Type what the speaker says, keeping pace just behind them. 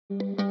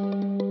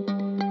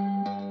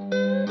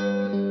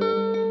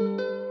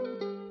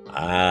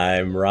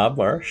I'm Rob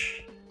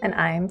Marsh. And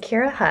I'm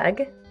Kira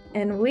Hug,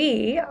 and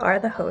we are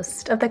the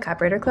host of the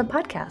Copywriter Club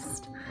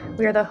podcast.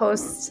 We are the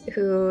hosts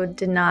who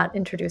did not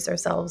introduce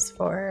ourselves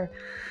for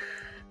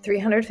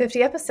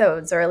 350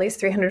 episodes, or at least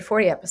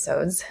 340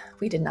 episodes.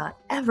 We did not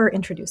ever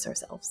introduce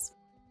ourselves.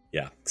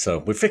 Yeah, so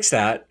we fixed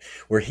that.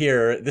 We're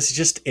here. This is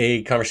just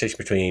a conversation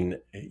between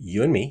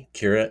you and me,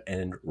 Kira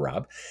and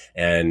Rob.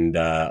 And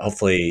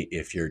hopefully,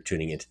 if you're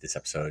tuning into this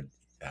episode,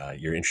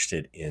 you're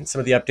interested in some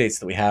of the updates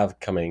that we have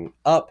coming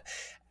up.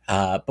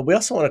 But we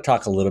also want to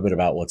talk a little bit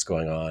about what's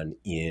going on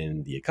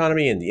in the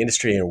economy and the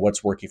industry and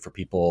what's working for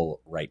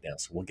people right now.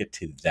 So we'll get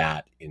to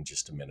that in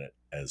just a minute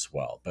as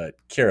well. But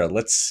Kira,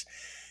 let's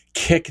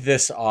kick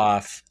this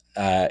off.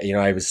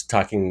 I was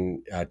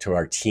talking to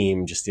our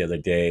team just the other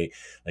day.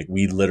 Like,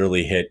 we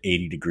literally hit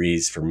 80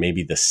 degrees for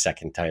maybe the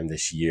second time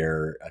this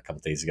year a couple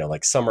of days ago.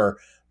 Like, summer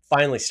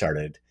finally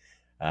started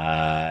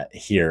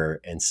here.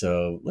 And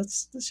so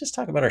let's just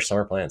talk about our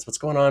summer plans. What's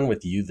going on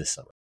with you this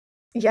summer?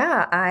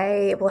 Yeah,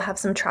 I will have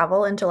some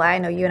travel in July. I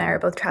know you and I are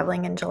both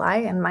traveling in July,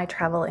 and my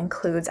travel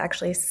includes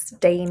actually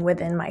staying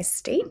within my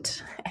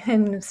state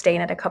and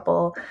staying at a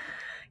couple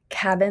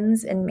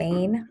cabins in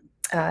Maine,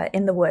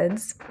 in the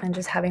woods, and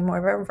just having more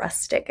of a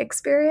rustic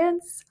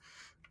experience.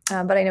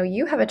 But I know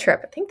you have a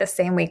trip, I think the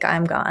same week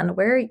I'm gone,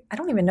 I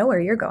don't even know where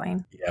you're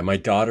going. Yeah, my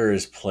daughter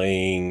is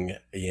playing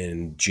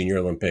in Junior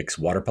Olympics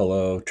water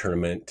polo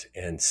tournament.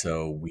 And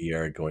so we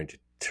are going to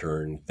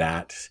turn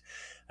that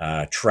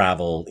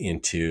travel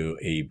into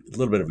a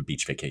little bit of a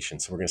beach vacation.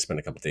 So we're going to spend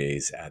a couple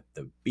days at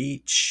the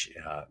beach,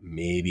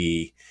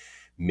 maybe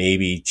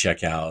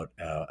check out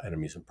an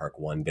amusement park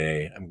one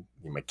day.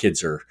 My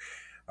kids are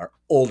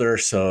older,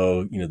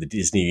 so the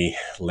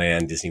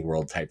Disneyland, Disney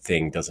World type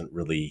thing doesn't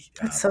really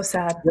It's so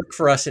sad. work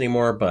for us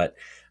anymore. But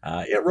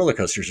roller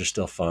coasters are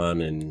still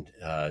fun, and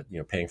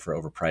paying for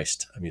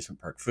overpriced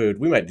amusement park food,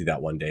 we might do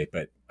that one day.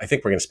 But I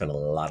think we're going to spend a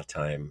lot of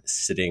time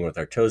sitting with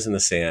our toes in the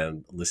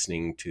sand,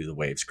 listening to the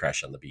waves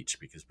crash on the beach,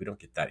 because we don't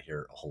get that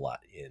here a whole lot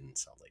in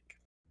Salt Lake.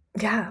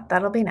 Yeah,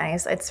 that'll be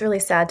nice. It's really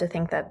sad to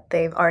think that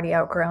they've already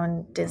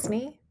outgrown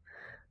Disney.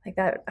 Like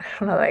that, I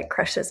don't know, that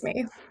crushes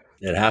me.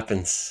 It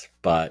happens,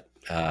 but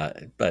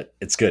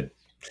it's good.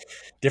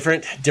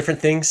 Different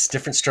things,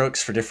 different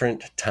strokes for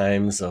different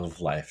times of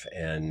life.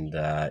 And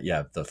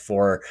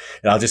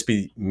I'll just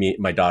be me,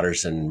 my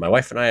daughters, and my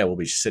wife and I will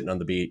be sitting on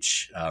the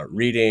beach,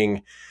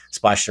 reading,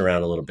 splashing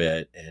around a little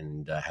bit,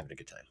 and having a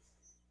good time.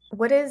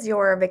 What is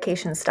your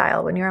vacation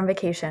style when you're on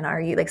vacation?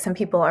 Are you like, some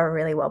people are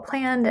really well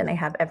planned and they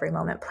have every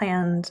moment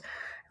planned,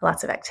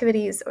 lots of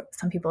activities.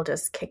 Some people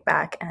just kick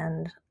back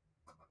and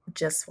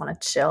just want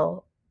to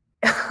chill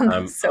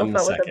on the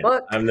sofa with a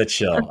book. I'm the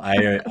chill.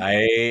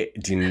 I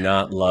do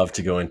not love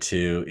to go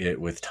into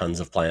it with tons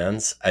of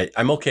plans.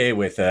 I'm okay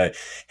with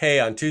hey,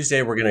 on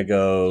Tuesday we're gonna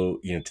go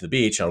to the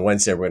beach. On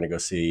Wednesday we're gonna go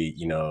see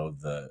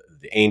the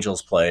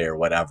Angels play or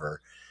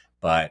whatever.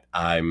 But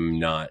I'm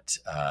not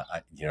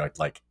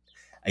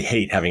I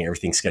hate having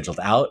everything scheduled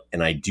out,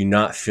 and I do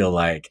not feel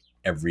like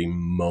every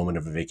moment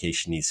of a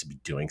vacation needs to be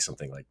doing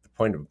something. Like, the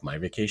point of my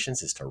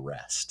vacations is to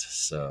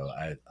rest. So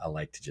I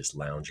like to just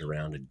lounge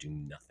around and do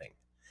nothing.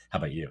 How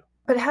about you?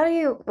 But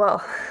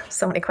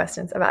so many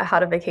questions about how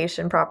to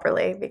vacation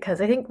properly,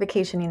 because I think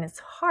vacationing is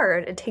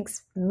hard. It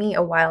takes me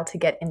a while to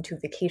get into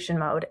vacation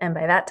mode, and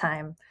by that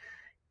time,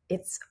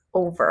 it's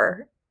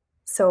over.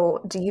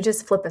 So do you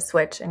just flip a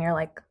switch and you're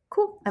like,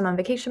 cool, I'm on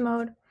vacation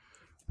mode,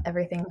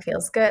 everything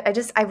feels good?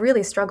 I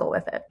really struggle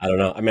with it. I don't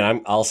know. I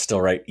mean, I'll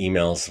still write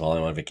emails while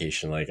I'm on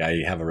vacation. Like, I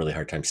have a really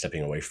hard time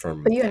stepping away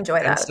from But you enjoy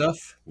kind of that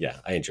stuff. Yeah,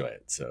 I enjoy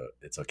it. So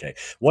it's okay.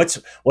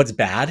 What's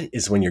bad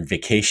is when you're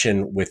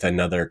vacation with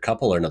another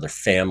couple or another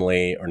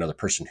family or another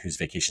person whose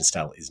vacation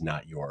style is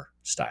not your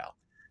style.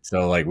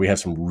 So, like, we have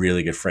some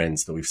really good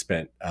friends that we've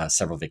spent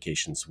several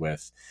vacations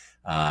with,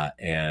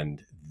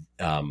 and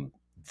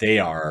they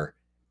are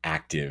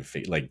active.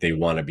 Like, they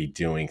want to be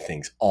doing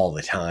things all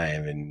the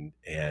time, and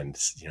I'm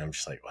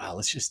just like, wow,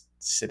 let's just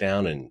sit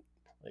down and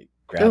like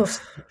grab Oof,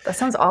 that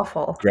sounds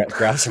awful.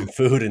 grab some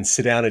food and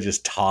sit down and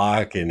just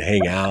talk and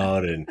hang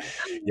out. And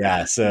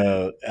yeah,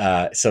 so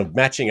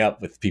matching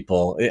up with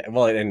people,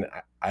 and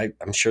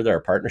I'm sure there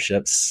are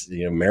partnerships,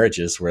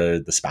 marriages where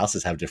the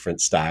spouses have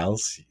different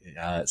styles.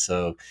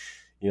 So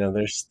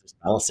there's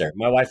balance there.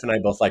 My wife and I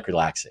both like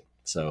relaxing.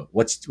 So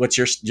what's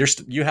your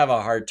you have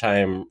a hard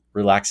time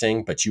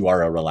relaxing, but you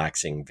are a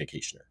relaxing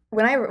vacationer.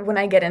 When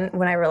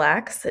I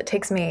relax, it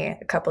takes me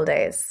a couple of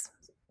days.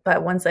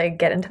 But once I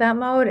get into that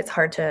mode, it's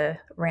hard to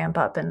ramp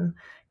up and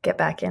get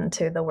back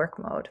into the work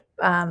mode.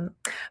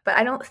 But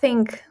I don't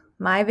think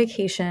my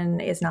vacation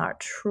is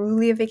not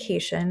truly a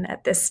vacation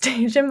at this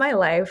stage in my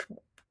life.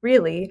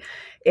 Really,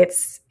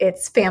 it's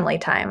family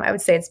time. I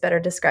would say it's better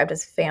described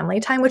as family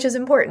time, which is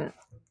important.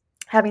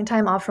 Having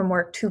time off from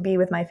work to be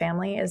with my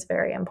family is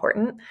very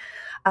important.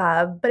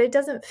 But it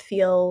doesn't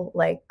feel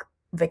like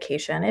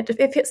vacation.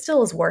 It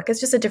still is work.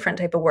 It's just a different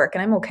type of work,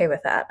 and I'm okay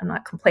with that. I'm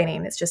not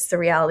complaining. It's just the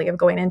reality of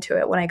going into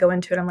it. When I go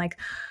into it, I'm like,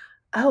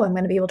 oh, I'm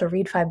going to be able to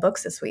read 5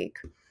 books this week,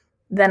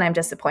 then I'm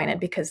disappointed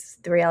because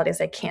the reality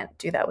is I can't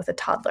do that with a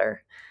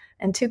toddler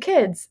and 2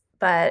 kids.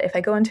 But if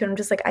I go into it, I'm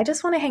just like, I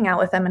just want to hang out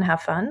with them and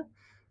have fun,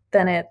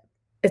 then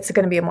it's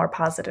going to be a more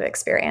positive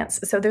experience.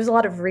 So there's a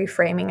lot of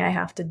reframing I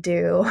have to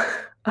do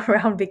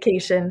around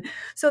vacation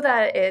so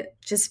that it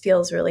just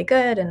feels really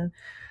good. And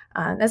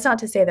that's not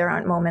to say there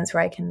aren't moments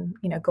where I can,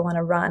 go on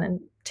a run and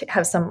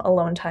have some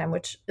alone time,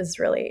 which is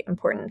really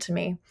important to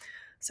me.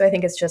 So I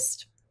think it's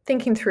just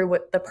thinking through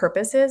what the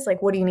purpose is,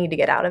 like what do you need to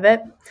get out of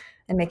it,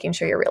 and making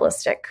sure you're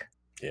realistic.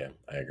 Yeah,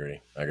 I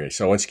agree. I agree.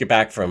 So once you get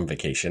back from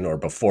vacation or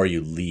before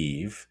you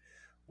leave,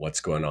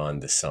 what's going on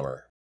this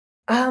summer?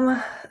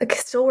 Like,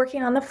 still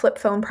working on the flip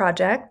phone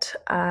project.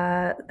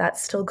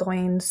 That's still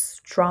going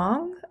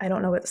strong. I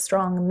don't know what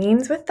strong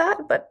means with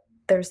that, but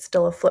there's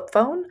still a flip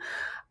phone.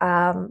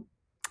 Um,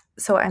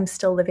 so I'm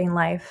still living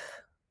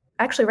life.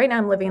 Actually, right now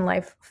I'm living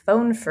life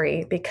phone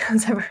free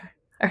because I've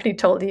already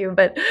told you,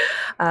 but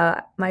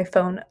my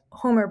phone,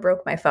 Homer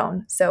broke my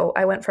phone. So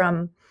I went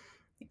from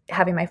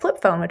having my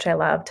flip phone, which I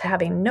love, to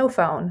having no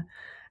phone.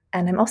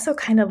 And I'm also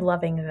kind of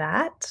loving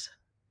that.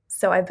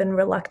 So I've been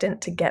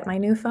reluctant to get my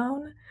new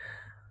phone.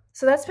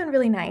 So that's been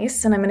really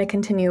nice. And I'm going to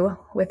continue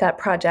with that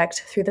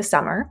project through the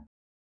summer.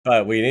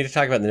 But we need to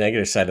talk about the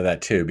negative side of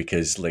that too,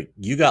 because like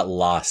you got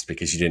lost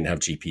because you didn't have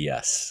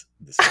GPS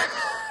this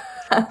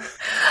week.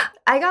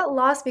 I got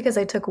lost because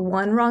I took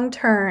one wrong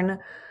turn,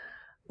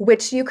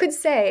 which you could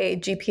say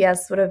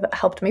GPS would have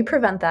helped me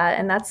prevent that.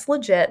 And that's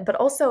legit. But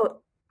also,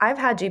 I've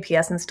had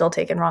GPS and still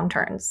taken wrong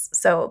turns.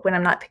 So when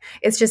I'm not,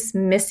 it's just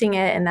missing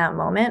it in that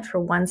moment for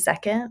 1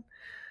 second.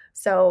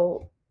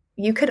 So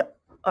you could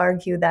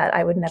argue that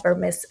I would never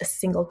miss a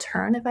single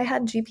turn if I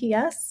had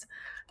GPS,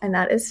 and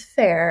that is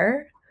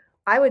fair.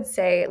 I would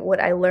say what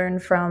I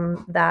learned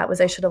from that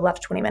was I should have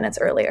left 20 minutes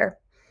earlier.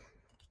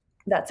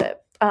 That's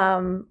it.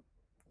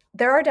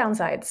 There are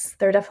downsides.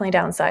 There are definitely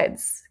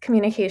downsides.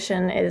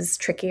 Communication is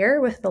trickier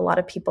with a lot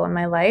of people in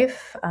my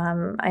life.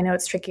 I know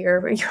it's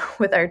trickier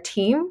with our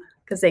team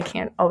because they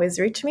can't always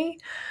reach me,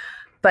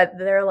 but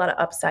there are a lot of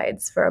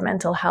upsides for our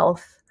mental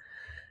health,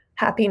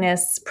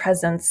 happiness,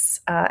 presence.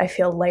 I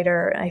feel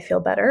lighter and I feel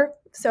better.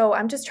 So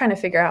I'm just trying to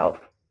figure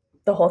out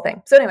the whole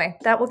thing. So anyway,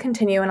 that will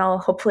continue and I'll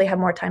hopefully have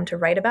more time to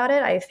write about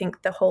it. I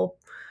think the whole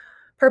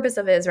purpose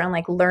of it is around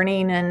like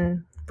learning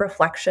and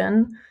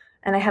reflection.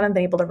 And I haven't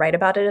been able to write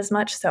about it as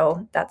much.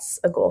 So that's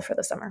a goal for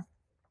the summer.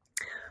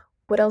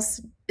 What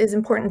else is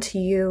important to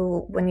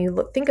you when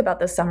you think about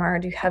the summer?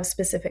 Do you have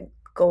specific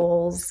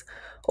goals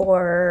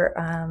or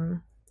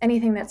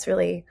anything that's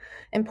really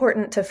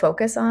important to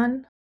focus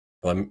on?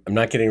 Well, I'm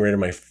not getting rid of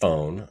my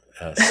phone,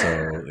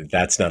 so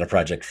that's not a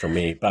project for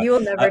me. But You will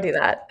never I, do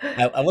that.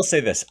 I will say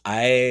this: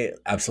 I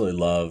absolutely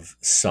love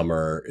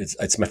summer.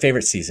 It's my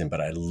favorite season,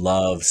 but I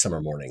love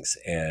summer mornings.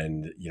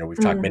 And we've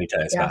talked many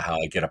times Yeah. about how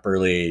I get up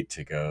early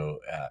to go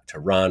to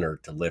run or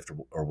to lift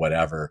or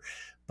whatever.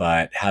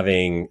 But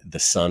having the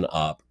sun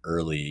up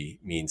early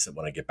means that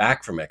when I get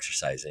back from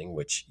exercising,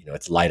 which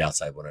it's light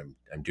outside when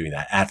I'm doing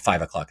that at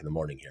 5 o'clock in the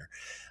morning here,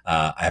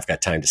 I've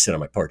got time to sit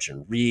on my porch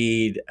and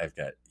read. I've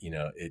got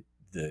it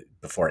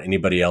before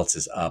anybody else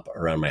is up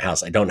around my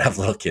house. I don't have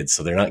little kids,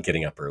 so they're not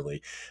getting up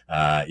early.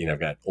 I've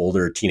got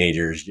older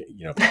teenagers,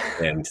 and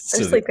They're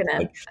so sleeping in.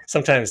 like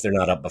sometimes they're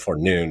not up before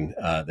noon.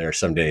 There are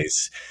some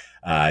days,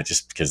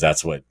 just because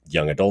that's what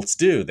young adults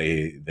do.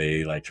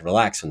 They like to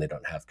relax when they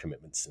don't have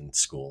commitments in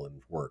school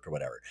and work or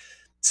whatever.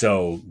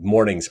 So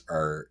mornings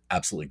are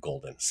absolutely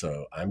golden.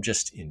 So I'm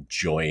just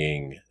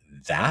enjoying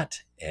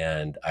that,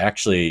 and I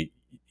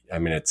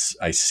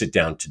sit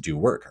down to do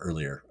work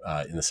earlier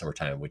in the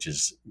summertime, which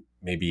is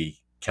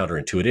maybe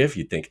counterintuitive.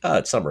 You'd think, oh,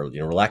 it's summer,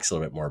 relax a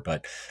little bit more.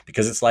 But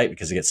because it's light,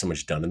 because I get so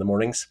much done in the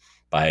mornings,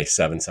 by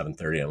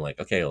 7:30, I'm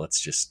like, okay,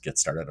 let's just get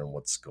started on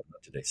what's going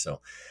on today.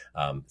 So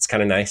it's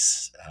kind of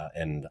nice.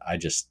 And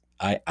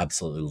I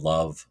absolutely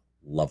love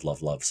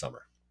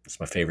summer. It's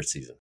my favorite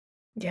season.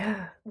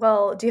 Yeah.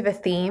 Well, do you have a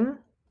theme?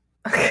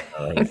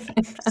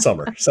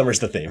 Summer's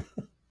the theme.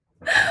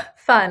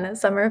 Fun,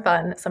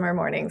 summer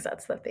mornings.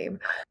 That's the theme.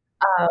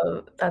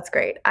 That's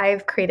great.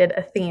 I've created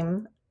a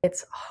theme.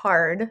 It's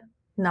hard,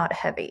 not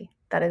heavy.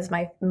 That is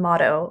my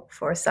motto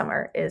for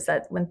summer, is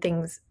that when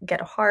things get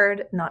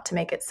hard, not to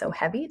make it so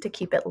heavy, to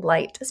keep it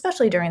light,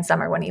 especially during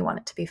summer when you want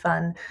it to be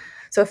fun.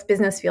 So if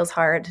business feels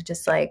hard, to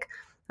just like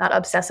not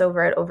obsess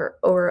over it,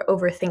 or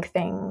overthink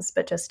things,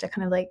 but just to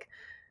kind of like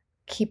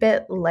keep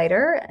it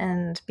lighter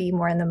and be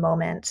more in the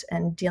moment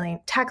and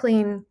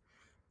tackling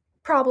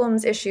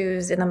problems,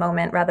 issues in the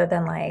moment rather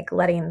than like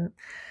letting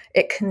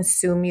it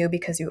consume you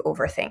because you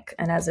overthink.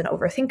 And as an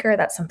overthinker,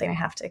 that's something I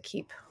have to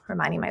keep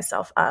reminding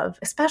myself of,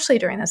 especially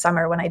during the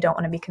summer when I don't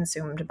want to be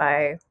consumed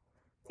by,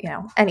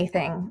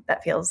 anything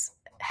that feels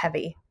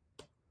heavy.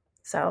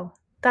 So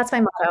that's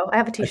my motto. I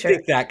have a I t-shirt.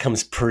 think that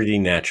comes pretty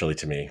naturally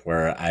to me,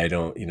 where I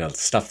don't,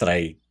 stuff that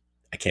I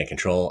can't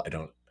control.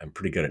 I'm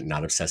pretty good at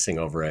not obsessing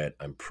over it.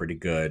 I'm pretty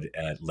good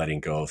at letting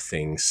go of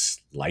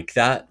things like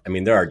that. I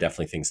mean, there are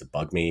definitely things that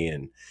bug me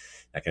and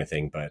that kind of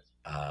thing, but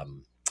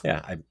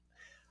yeah,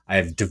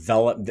 I've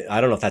developed,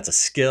 I don't know if that's a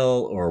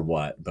skill or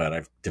what, but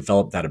I've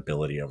developed that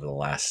ability over the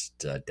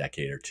last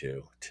decade or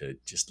two to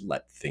just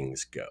let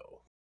things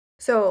go.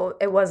 So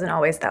it wasn't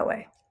always that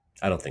way.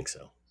 I don't think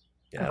so.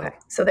 Yeah, I Okay.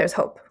 don't So there's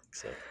hope.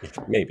 think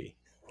so. Maybe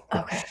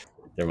Okay.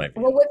 there might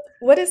be Well, hope.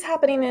 what is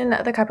happening in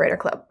the Copywriter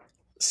Club?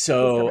 Please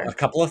So, a cover.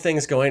 couple of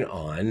things going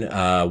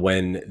on.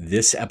 When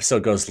this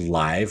episode goes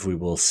live, we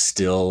will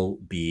still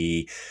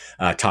be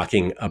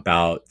talking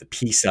about the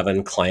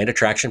P7 client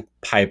attraction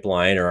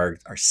pipeline, or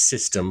our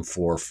system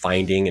for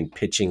finding and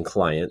pitching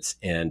clients.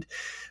 And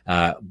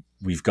uh,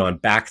 we've gone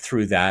back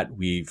through that.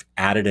 We've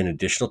added an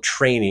additional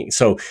training.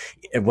 So,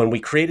 when we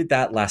created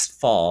that last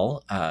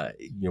fall,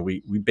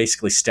 we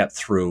basically stepped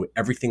through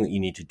everything that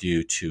you need to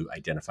do to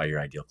identify your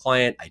ideal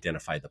client,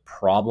 identify the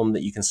problem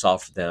that you can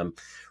solve for them,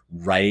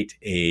 write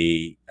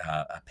a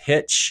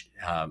pitch,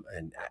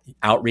 and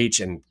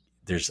outreach. And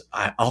there's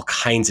all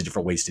kinds of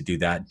different ways to do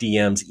that: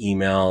 DMs,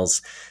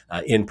 emails,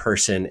 in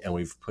person. And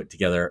we've put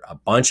together a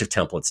bunch of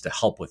templates to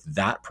help with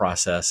that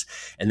process.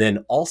 And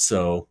then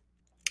also,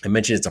 I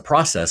mentioned it's a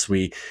process.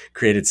 We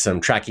created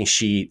some tracking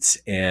sheets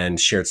and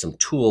shared some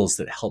tools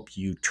that help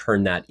you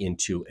turn that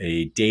into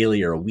a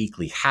daily or a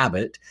weekly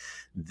habit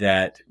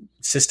that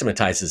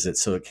systematizes it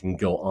so it can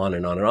go on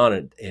and on and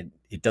on.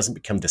 It doesn't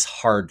become this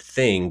hard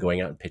thing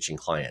going out and pitching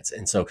clients.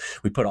 And so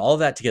we put all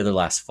of that together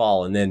last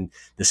fall. And then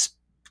this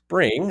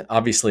spring,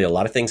 obviously, a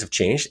lot of things have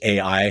changed.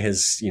 AI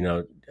has,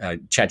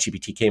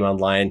 ChatGPT came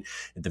online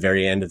at the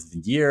very end of the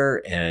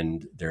year,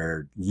 and there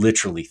are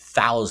literally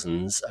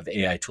thousands of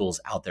AI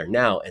tools out there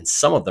now. And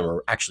some of them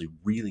are actually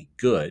really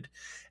good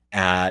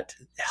at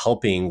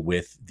helping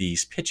with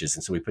these pitches.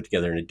 And so we put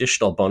together an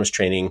additional bonus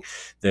training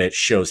that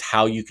shows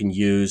how you can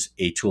use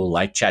a tool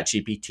like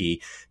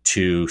ChatGPT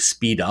to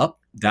speed up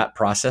that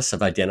process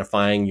of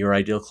identifying your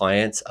ideal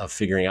clients, of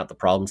figuring out the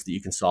problems that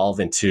you can solve,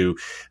 and to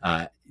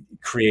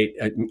create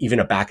even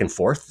a back and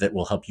forth that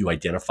will help you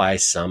identify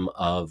some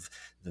of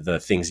the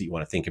things that you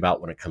want to think about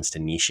when it comes to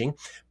niching.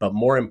 But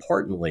more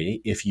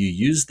importantly, if you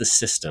use the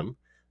system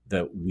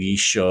that we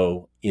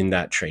show in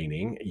that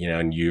training,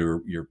 and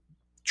you're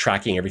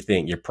tracking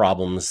everything, your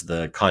problems,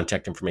 the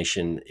contact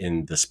information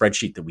in the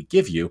spreadsheet that we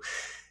give you,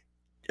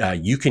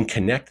 you can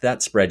connect that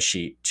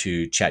spreadsheet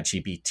to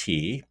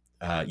ChatGPT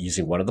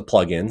using one of the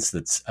plugins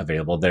that's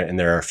available there, and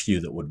there are a few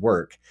that would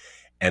work,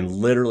 and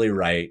literally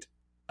write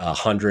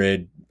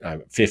 100,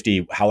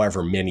 50,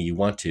 however many you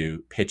want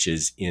to,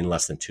 pitches in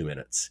less than 2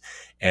 minutes.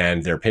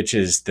 And they're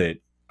pitches that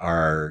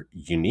are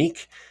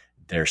unique.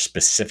 They're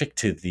specific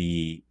to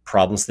the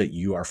problems that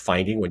you are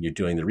finding when you're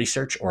doing the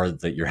research, or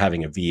that you're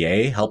having a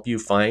VA help you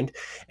find,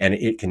 and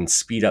it can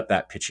speed up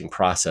that pitching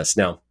process.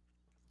 Now,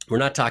 we're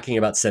not talking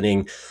about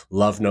sending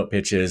love note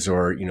pitches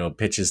or,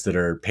 pitches that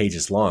are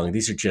pages long.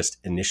 These are just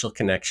initial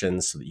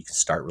connections so that you can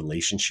start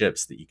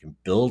relationships that you can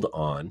build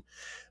on.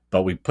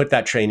 But we put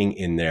that training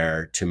in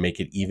there to make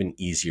it even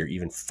easier,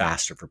 even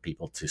faster for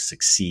people to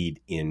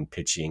succeed in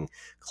pitching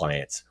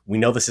clients. We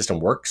know the system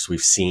works. We've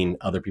seen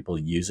other people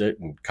use it,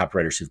 and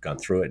copywriters who've gone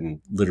through it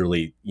and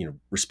literally,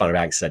 responded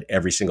back and said,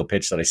 every single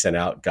pitch that I sent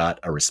out got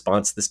a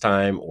response this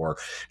time, or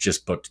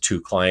just booked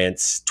 2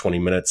 clients 20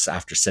 minutes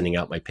after sending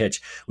out my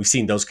pitch. We've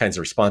seen those kinds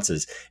of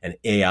responses, and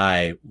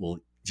AI will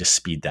just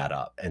speed that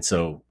up. And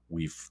so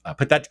we've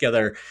put that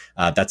together.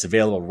 That's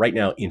available right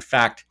now. In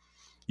fact,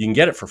 you can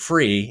get it for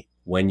free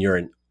when you're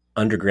an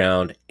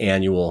underground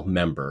annual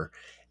member.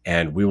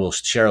 And we will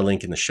share a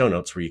link in the show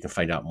notes where you can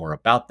find out more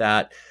about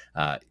that.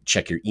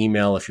 Check your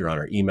email if you're on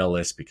our email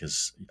list,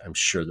 because I'm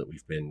sure that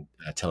we've been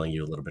telling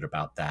you a little bit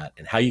about that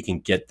and how you can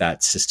get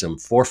that system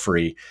for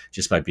free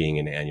just by being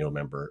an annual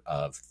member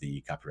of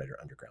the Copywriter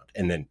Underground.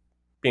 And then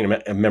being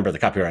a member of the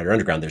Copywriter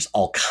Underground, there's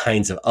all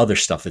kinds of other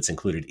stuff that's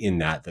included in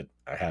that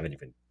I haven't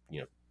even,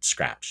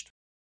 scratched.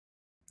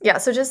 Yeah.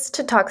 So just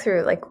to talk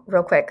through, like,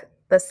 real quick,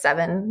 the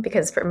 7,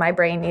 because for my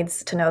brain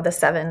needs to know the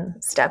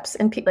 7 steps.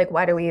 And like,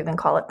 why do we even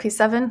call it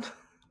P7?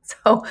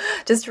 So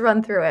just to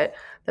run through it,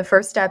 the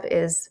first step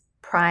is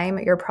prime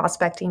your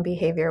prospecting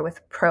behavior with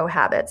pro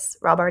habits.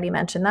 Rob already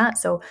mentioned that.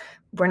 So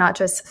we're not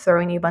just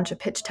throwing you a bunch of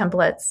pitch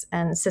templates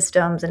and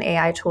systems and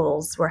AI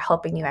tools. We're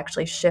helping you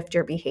actually shift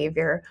your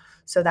behavior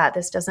so that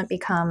this doesn't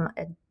become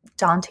a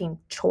daunting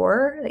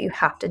chore that you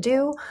have to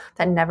do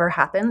that never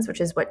happens,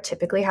 which is what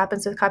typically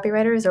happens with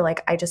copywriters. They're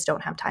like, I just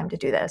don't have time to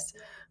do this.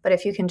 But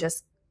if you can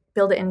just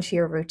build it into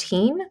your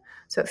routine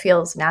so it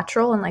feels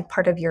natural and like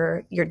part of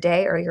your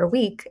day or your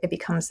week, it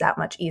becomes that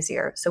much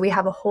easier. So we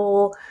have a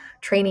whole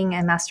training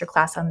and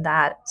masterclass on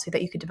that so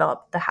that you could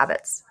develop the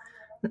habits.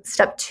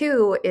 Step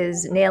 2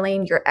 is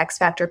nailing your X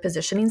factor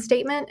positioning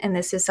statement. And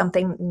this is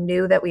something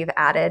new that we've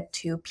added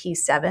to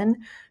P7,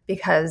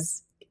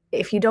 because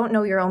if you don't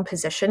know your own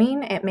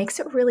positioning, it makes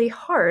it really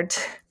hard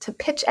to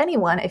pitch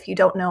anyone if you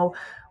don't know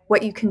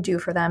what you can do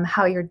for them,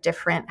 how you're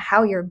different,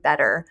 how you're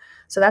better.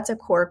 So that's a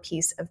core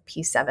piece of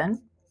P7.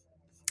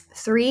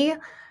 3,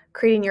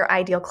 creating your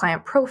ideal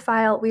client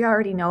profile. We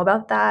already know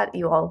about that.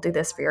 You all do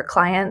this for your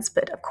clients,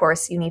 but of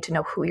course you need to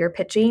know who you're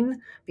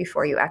pitching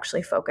before you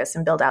actually focus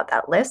and build out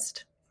that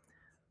list.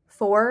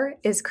 4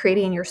 is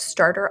creating your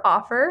starter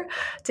offer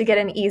to get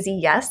an easy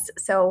yes.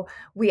 So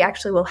we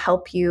actually will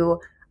help you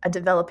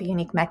develop a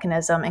unique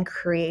mechanism and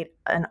create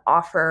an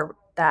offer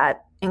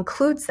that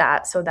includes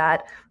that, so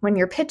that when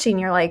you're pitching,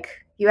 you're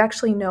like, you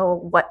actually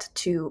know what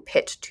to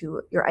pitch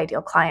to your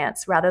ideal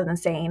clients, rather than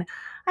saying,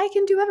 I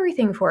can do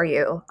everything for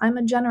you, I'm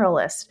a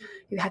generalist.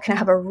 You can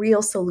have a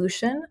real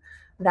solution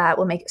that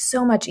will make it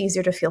so much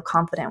easier to feel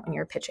confident when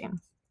you're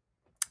pitching.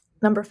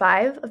 Number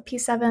 5 of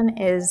P7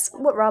 is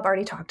what Rob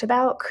already talked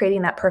about,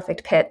 creating that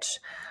perfect pitch,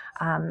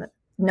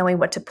 knowing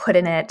what to put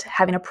in it,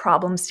 having a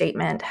problem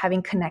statement,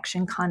 having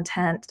connection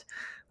content.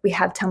 We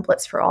have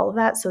templates for all of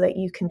that so that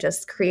you can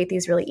just create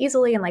these really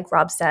easily. And like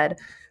Rob said,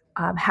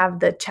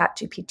 have the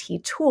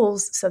ChatGPT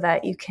tools so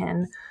that you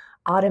can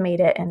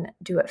automate it and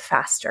do it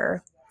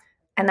faster.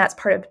 And that's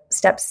part of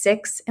step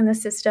 6 in the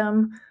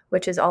system,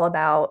 which is all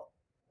about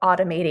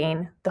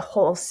automating the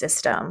whole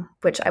system,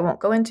 which I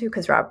won't go into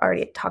because Rob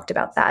already talked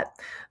about that.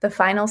 The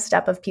final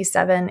step of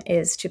P7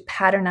 is to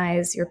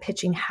patternize your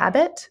pitching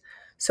habit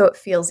so it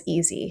feels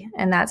easy.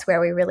 And that's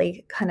where we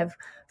really kind of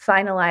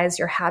finalize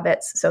your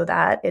habits so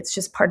that it's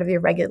just part of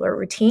your regular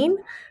routine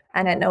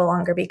and it no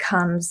longer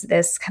becomes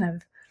this kind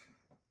of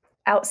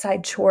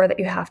outside chore that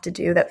you have to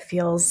do that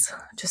feels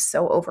just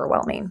so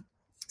overwhelming.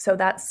 So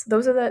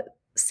those are the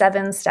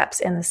 7 steps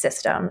in the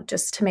system,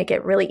 just to make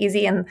it really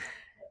easy.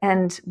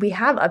 And we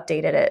have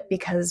updated it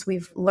because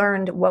we've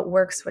learned what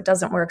works, what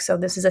doesn't work. So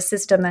this is a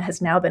system that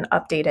has now been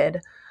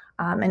updated,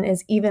 and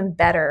is even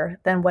better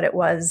than what it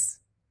was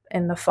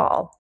in the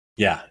fall.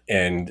 Yeah,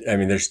 and I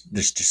mean, there's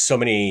just so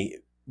many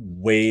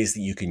ways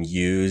that you can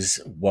use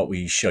what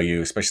we show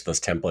you, especially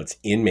those templates,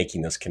 in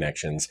making those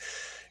connections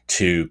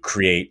to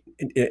create.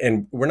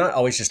 And we're not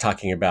always just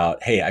talking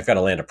about, hey, I've got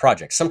to land a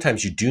project.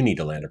 Sometimes you do need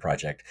to land a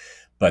project,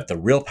 but the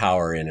real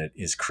power in it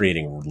is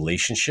creating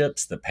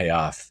relationships that pay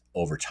off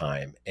over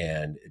time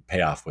and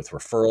pay off with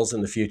referrals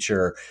in the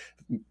future,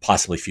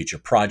 possibly future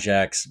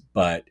projects,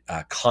 but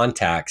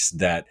contacts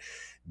that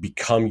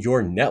become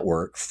your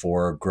network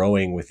for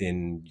growing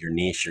within your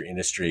niche, your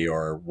industry,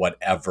 or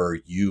whatever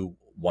you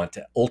want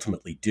to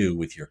ultimately do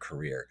with your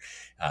career.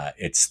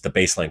 It's the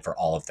baseline for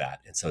all of that.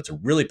 And so it's a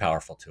really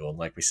powerful tool. And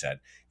like we said,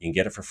 you can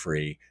get it for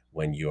free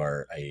when you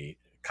are a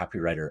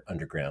Copywriter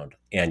Underground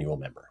annual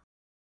member.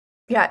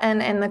 Yeah,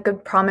 and the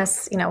good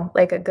promise,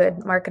 like a good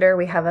marketer,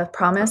 we have a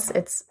promise.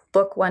 It's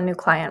book 1 new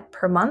client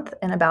per month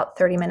in about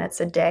 30 minutes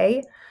a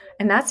day.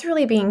 And that's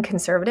really being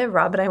conservative.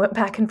 Rob and I went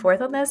back and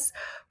forth on this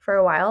for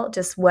a while.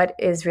 Just what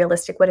is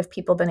realistic? What have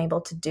people been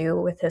able to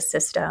do with this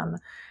system?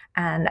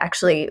 And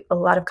actually, a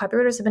lot of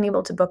copywriters have been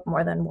able to book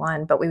more than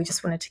one, but we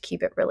just wanted to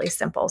keep it really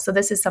simple. So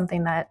this is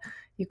something that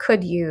you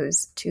could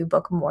use to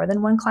book more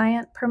than 1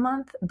 client per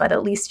month, but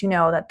at least you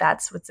know that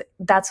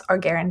that's our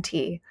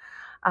guarantee.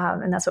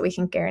 And that's what we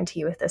can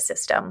guarantee with this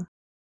system.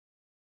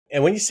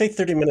 And when you say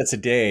 30 minutes a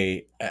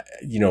day,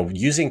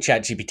 using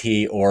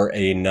ChatGPT or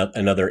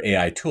another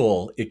AI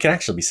tool, it can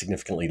actually be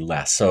significantly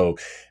less. So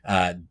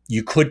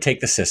you could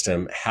take the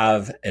system,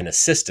 have an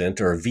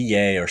assistant or a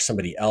VA or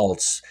somebody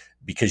else,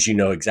 because you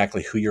know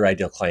exactly who your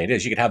ideal client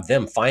is. You could have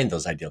them find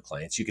those ideal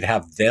clients. You could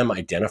have them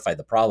identify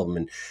the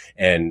problem.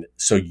 And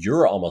so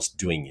you're almost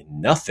doing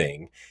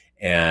nothing.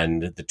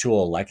 And the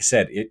tool, like I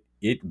said,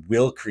 it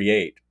will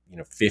create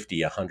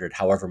 50, 100,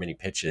 however many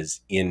pitches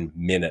in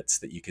minutes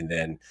that you can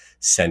then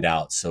send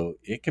out. So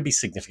it could be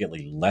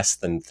significantly less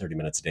than 30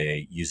 minutes a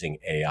day using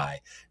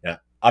AI. Now,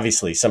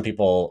 obviously, some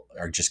people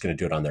are just going to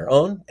do it on their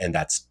own, and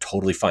that's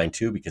totally fine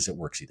too, because it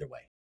works either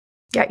way.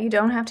 Yeah, you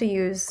don't have to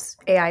use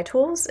AI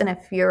tools. And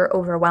if you're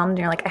overwhelmed and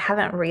you're like, I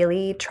haven't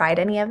really tried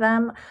any of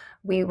them,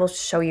 we will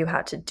show you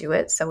how to do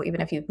it. So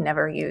even if you've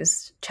never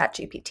used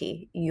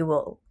ChatGPT, you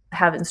will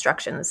have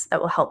instructions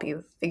that will help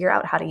you figure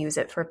out how to use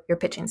it for your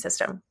pitching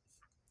system.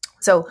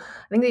 So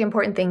I think the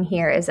important thing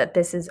here is that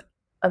this is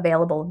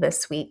available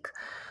this week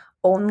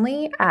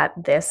only at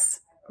this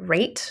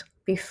rate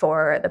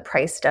before the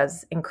price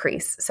does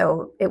increase.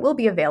 So it will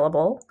be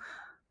available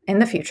in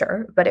the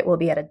future, but it will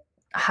be at a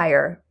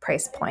higher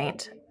price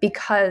point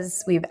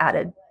because we've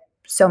added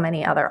so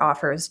many other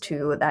offers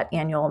to that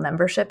annual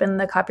membership in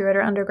the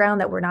Copywriter Underground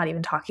that we're not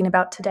even talking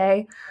about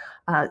today.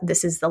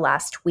 This is the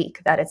last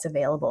week that it's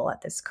available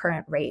at this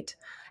current rate,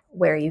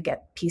 where you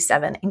get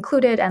P7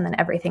 included and then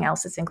everything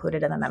else is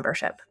included in the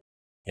membership.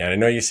 Yeah, and I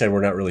know you said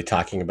we're not really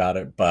talking about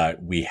it,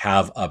 but we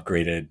have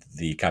upgraded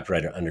the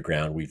Copywriter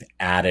Underground. We've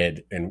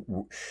added, and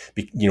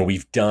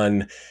we've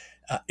done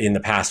in the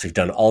past, we've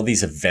done all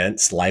these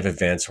events, live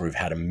events, where we've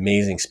had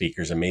amazing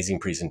speakers, amazing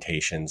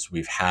presentations.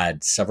 We've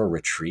had several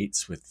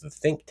retreats with the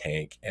think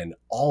tank, and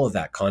all of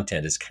that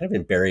content has kind of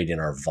been buried in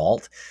our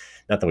vault.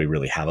 Not that we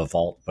really have a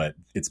vault, but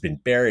it's been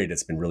buried.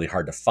 It's been really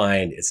hard to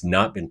find. It's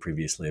not been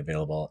previously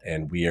available.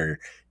 And we are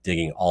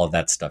digging all of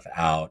that stuff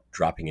out,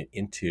 dropping it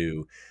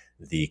into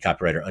the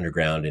Copywriter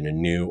Underground in a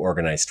new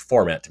organized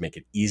format to make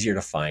it easier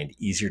to find,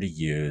 easier to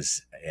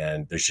use.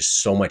 And there's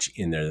just so much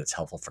in there that's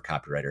helpful for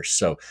copywriters.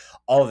 So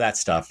all of that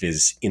stuff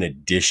is in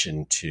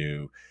addition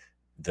to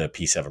the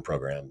P7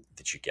 program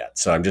that you get.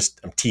 So I'm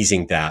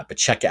teasing that, but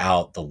check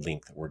out the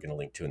link that we're going to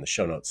link to in the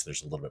show notes.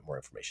 There's a little bit more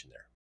information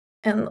there.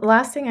 And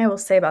last thing I will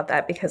say about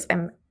that, because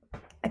I'm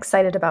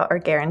excited about our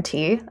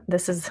guarantee.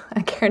 This is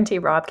a guarantee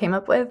Rob came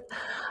up with.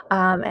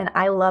 And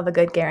I love a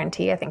good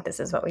guarantee. I think this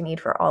is what we need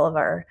for all of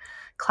our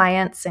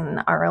clients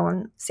and our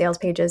own sales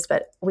pages.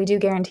 But we do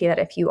guarantee that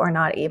if you are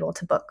not able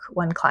to book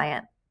one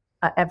client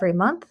every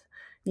month,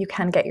 you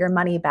can get your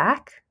money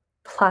back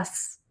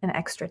plus an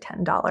extra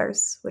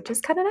 $10, which is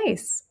kind of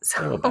nice.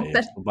 So,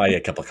 We'll buy you a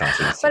couple of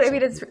coffees. but I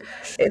mean,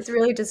 it's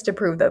really just to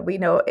prove that we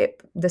know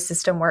the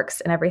system works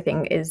and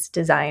everything is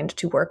designed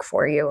to work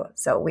for you.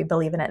 So we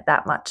believe in it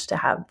that much to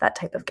have that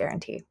type of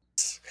guarantee.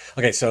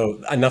 Okay,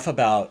 so enough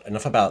about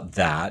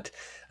that.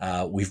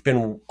 We've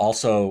been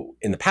also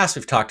in the past.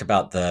 We've talked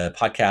about the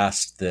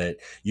podcast that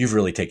you've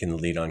really taken the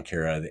lead on,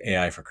 Kira, the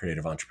AI for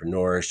creative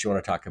entrepreneurs. Do you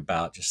want to talk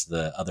about just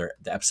the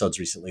episodes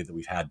recently that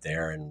we've had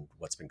there and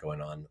what's been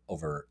going on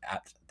over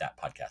at that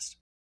podcast?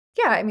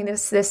 Yeah, I mean,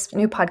 this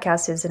new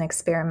podcast is an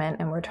experiment,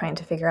 and we're trying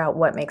to figure out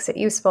what makes it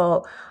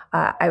useful.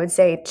 I would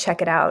say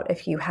check it out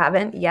if you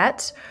haven't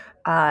yet,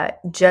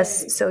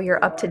 just so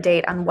you're up to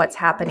date on what's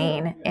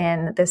happening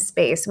in this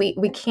space.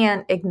 We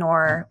can't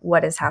ignore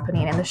what is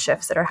happening and the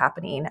shifts that are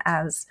happening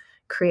as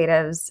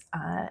creatives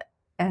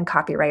and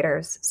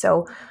copywriters.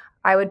 So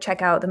I would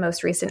check out the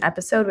most recent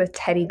episode with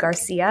Teddy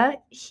Garcia.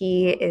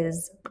 He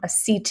is a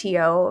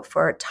CTO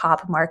for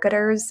top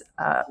marketers,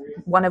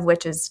 one of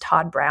which is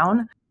Todd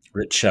Brown.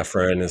 Rich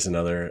Sheffrin is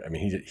another. I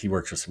mean, he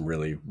works with some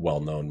really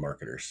well-known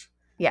marketers.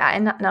 Yeah,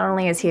 and not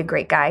only is he a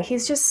great guy,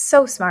 he's just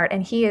so smart,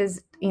 and he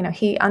is,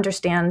 he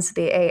understands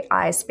the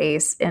AI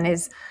space and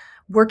is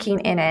working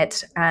in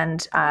it.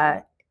 And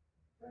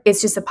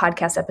it's just a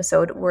podcast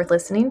episode worth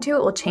listening to.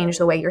 It will change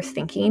the way you're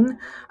thinking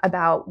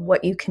about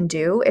what you can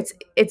do.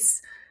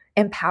 It's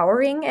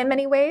empowering in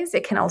many ways.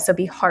 It can also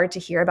be hard to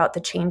hear about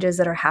the changes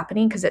that are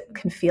happening because it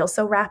can feel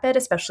so rapid,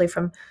 especially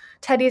from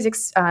Teddy's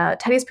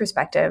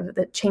perspective.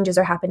 The changes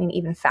are happening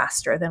even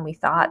faster than we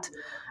thought.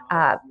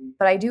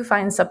 But I do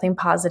find something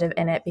positive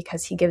in it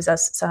because he gives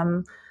us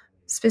some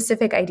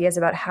specific ideas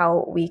about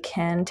how we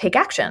can take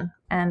action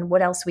and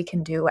what else we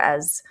can do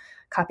as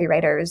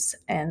copywriters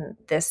in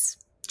this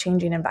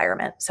changing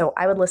environment. So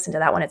I would listen to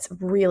that one. It's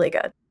really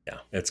good. Yeah,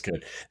 it's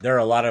good. There are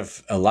a lot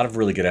of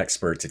really good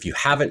experts. If you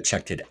haven't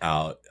checked it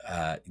out,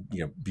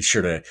 be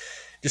sure to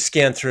just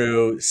scan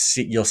through.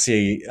 You'll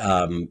see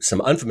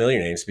some unfamiliar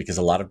names because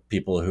a lot of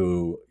people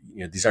who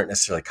these aren't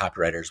necessarily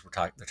copywriters.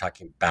 They're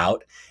talking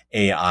about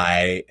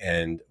AI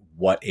and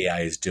what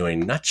AI is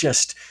doing, not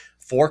just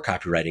for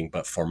copywriting,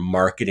 but for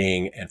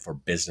marketing and for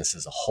business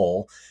as a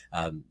whole.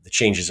 The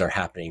changes are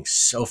happening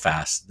so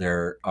fast.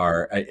 There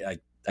are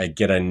I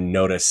get a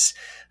notice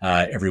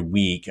every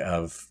week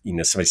of,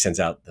 somebody sends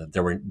out that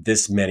there were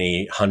this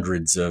many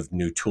hundreds of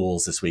new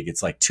tools this week.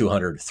 It's like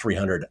 200,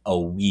 300 a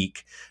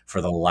week for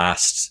the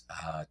last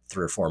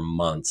 3 or 4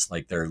 months.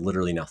 Like there are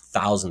literally now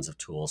thousands of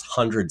tools,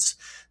 hundreds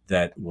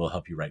that will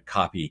help you write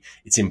copy.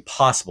 It's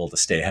impossible to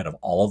stay ahead of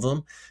all of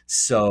them.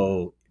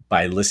 So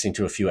by listening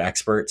to a few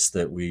experts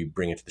that we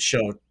bring into the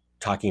show,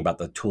 talking about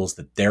the tools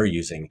that they're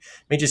using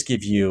may just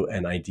give you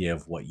an idea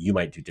of what you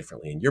might do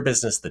differently in your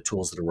business, the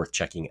tools that are worth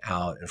checking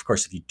out. And of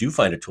course, if you do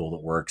find a tool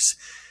that works,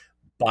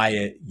 buy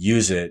it,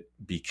 use it,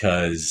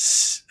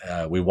 because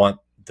we want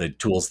the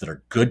tools that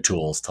are good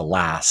tools to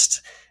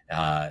last.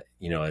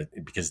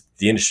 Because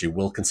the industry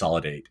will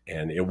consolidate,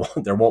 and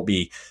there won't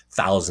be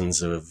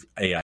thousands of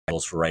AI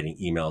tools for writing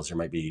emails. There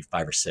might be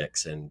 5 or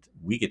 6, and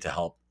we get to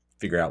help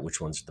figure out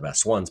which ones are the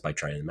best ones by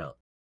trying them out.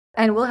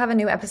 And we'll have a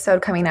new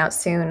episode coming out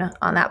soon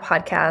on that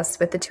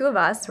podcast with the two of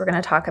us. We're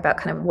going to talk about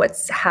kind of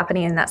what's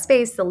happening in that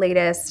space, the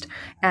latest,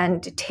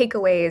 and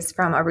takeaways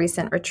from a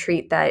recent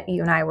retreat that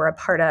you and I were a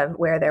part of,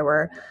 where there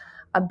were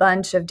a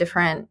bunch of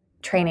different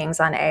trainings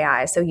on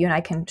AI. So you and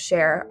I can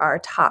share our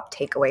top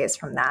takeaways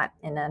from that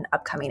in an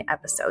upcoming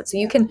episode. So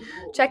you can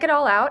check it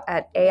all out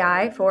at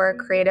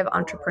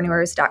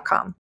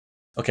aiforcreativeentrepreneurs.com.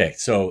 Okay,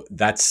 so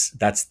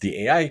that's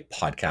the AI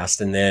podcast.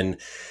 And then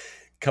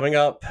coming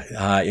up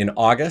in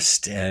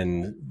August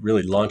and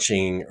really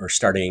launching or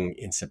starting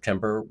in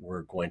September,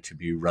 we're going to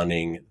be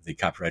running the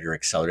Copywriter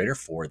Accelerator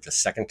for the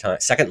second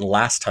and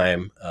last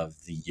time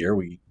of the year.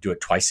 We do it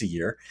twice a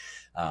year.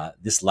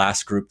 This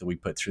last group that we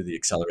put through the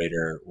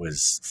accelerator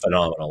was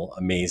phenomenal,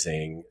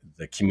 amazing.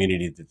 The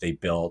community that they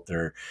built,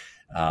 their,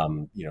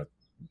 the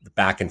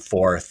back and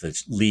forth, the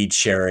lead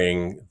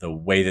sharing, the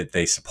way that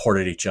they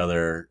supported each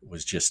other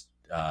was just,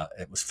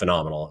 it was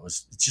phenomenal.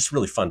 It's just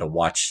really fun to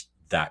watch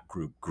that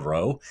group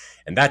grow.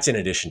 And that's in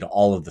addition to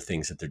all of the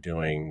things that they're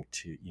doing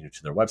to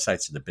their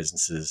websites, to the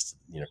businesses,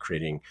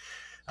 creating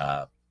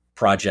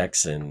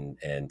projects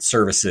and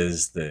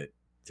services that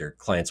their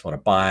clients want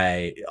to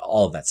buy,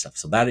 all of that stuff.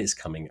 So that is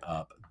coming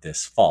up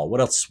this fall. What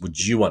else would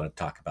you want to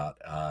talk about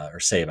or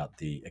say about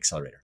the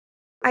accelerator?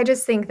 I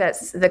just think that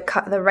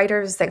the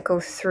writers that go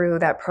through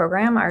that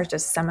program are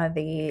just some of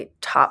the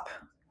top,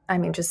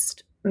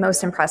 just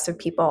most impressive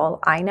people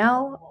I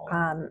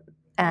know.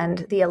 and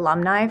the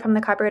alumni from the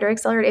Copywriter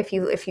Accelerator.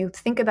 If you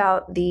think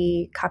about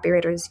the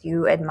copywriters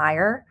you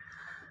admire,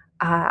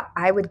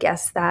 I would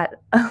guess that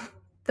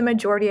the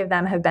majority of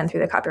them have been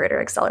through the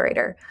Copywriter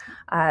Accelerator.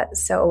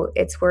 So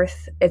it's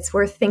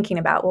worth thinking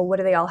about, well, what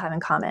do they all have in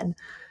common?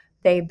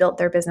 They built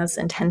their business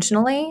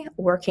intentionally,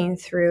 working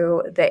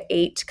through the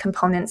 8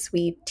 components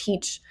we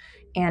teach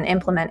and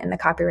implement in the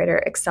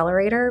Copywriter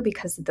Accelerator,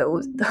 because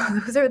those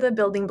are the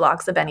building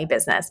blocks of any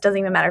business. Doesn't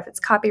even matter if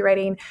it's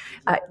copywriting.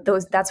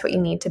 That's what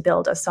you need to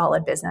build a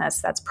solid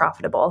business that's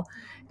profitable.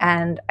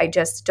 And I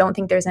just don't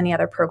think there's any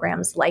other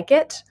programs like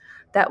it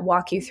that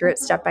walk you through it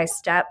step by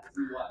step.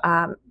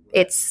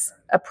 It's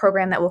a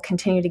program that will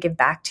continue to give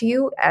back to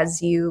you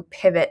as you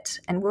pivot.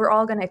 And we're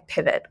all going to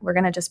pivot. We're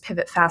going to just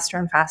pivot faster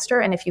and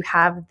faster. And if you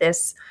have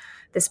this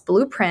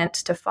blueprint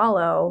to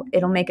follow,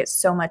 it'll make it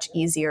so much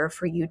easier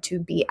for you to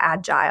be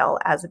agile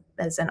as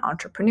an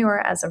entrepreneur,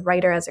 as a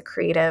writer, as a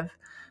creative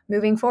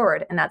moving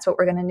forward. And that's what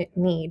we're going to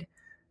need.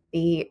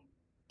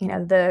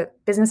 The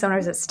business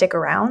owners that stick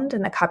around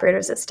and the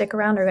copywriters that stick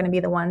around are going to be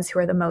the ones who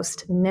are the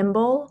most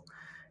nimble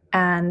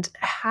and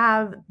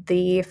have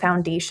the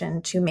foundation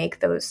to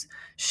make those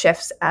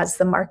shifts as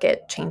the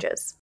market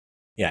changes.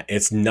 Yeah,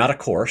 it's not a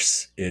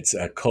course. It's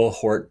a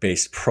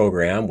cohort-based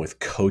program with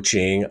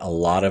coaching, a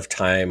lot of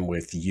time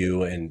with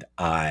you and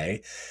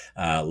I,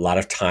 a lot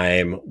of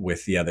time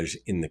with the others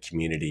in the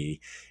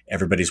community.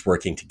 Everybody's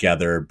working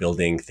together,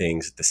 building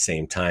things at the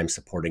same time,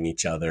 supporting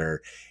each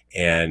other.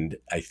 And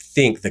I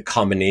think the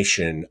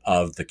combination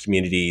of the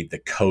community, the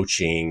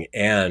coaching,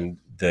 and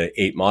the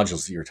 8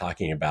 modules that you're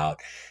talking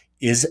about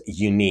is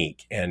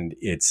unique, and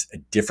it's a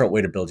different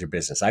way to build your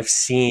business. I've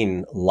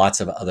seen lots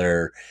of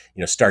other,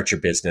 start your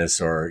business,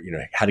 or,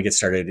 how to get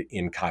started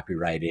in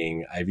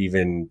copywriting. I've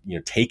even,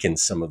 taken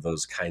some of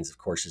those kinds of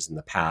courses in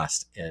the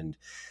past. And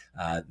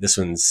this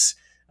one's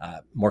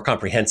more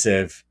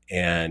comprehensive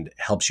and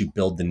helps you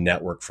build the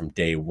network from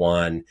day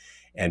one.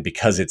 And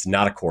because it's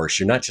not a course,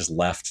 you're not just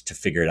left to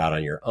figure it out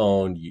on your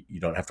own.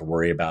 You don't have to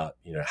worry about,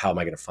 how am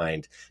I going to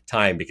find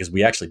time? Because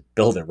we actually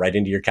build it right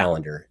into your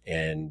calendar.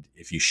 And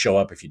if you show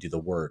up, if you do the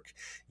work,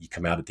 you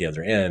come out at the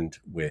other end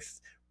with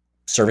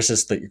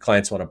services that your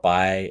clients want to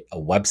buy, a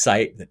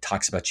website that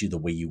talks about you the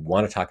way you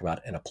want to talk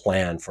about, and a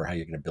plan for how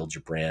you're going to build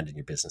your brand and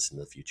your business in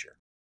the future.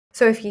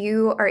 So if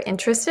you are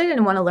interested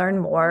and want to learn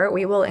more,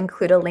 we will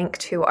include a link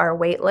to our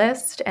wait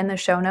list in the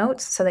show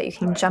notes so that you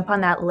can jump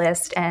on that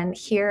list and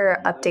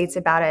hear updates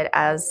about it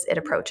as it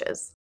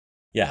approaches.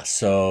 Yeah.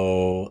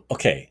 So,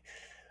 okay.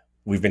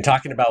 We've been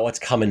talking about what's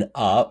coming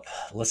up.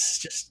 Let's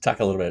just talk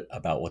a little bit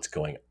about what's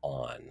going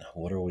on.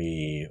 What are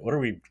we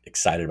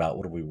excited about?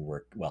 What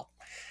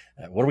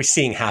are we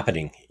seeing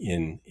happening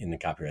in the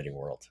copywriting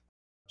world?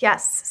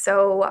 Yes.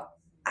 So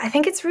I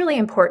think it's really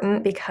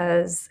important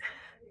because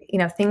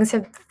things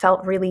have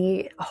felt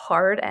really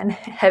hard and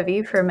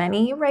heavy for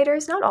many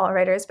writers, not all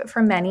writers, but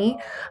for many,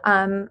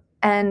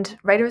 and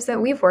writers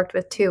that we've worked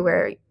with too,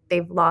 where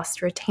they've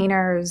lost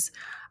retainers.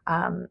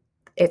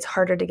 It's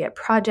harder to get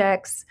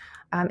projects.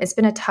 It's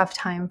been a tough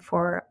time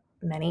for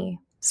many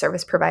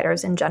service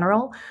providers in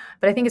general,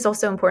 but I think it's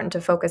also important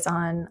to focus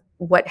on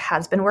what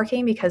has been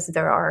working, because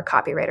there are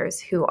copywriters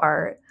who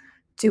are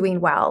doing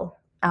well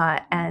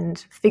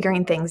and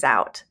figuring things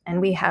out.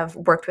 And we have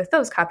worked with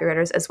those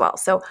copywriters as well.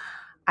 So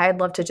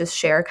I'd love to just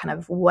share kind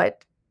of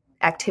what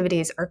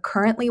activities are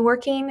currently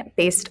working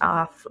based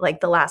off like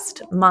the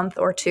last month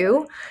or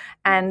two.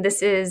 And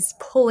this is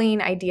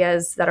pulling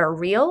ideas that are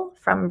real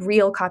from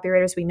real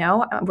copywriters we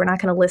know. We're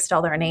not going to list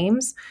all their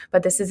names,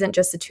 but this isn't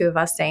just the two of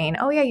us saying,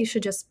 oh yeah, you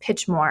should just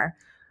pitch more.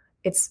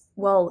 It's,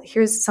 well,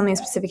 here's something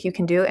specific you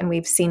can do. And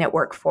we've seen it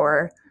work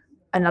for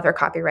another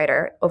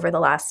copywriter over the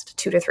last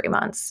 2 to 3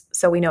 months.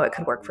 So we know it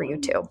could work for you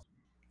too.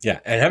 Yeah.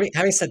 And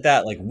having said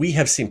that, like, we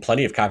have seen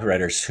plenty of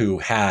copywriters who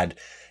had,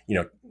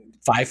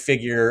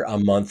 5-figure a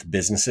month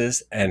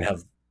businesses and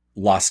have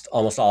lost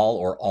almost all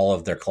or all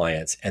of their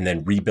clients, and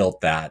then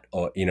rebuilt that.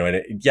 And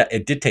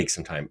it did take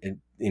some time.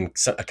 In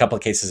a couple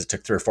of cases, it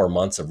took 3 or 4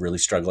 months of really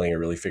struggling and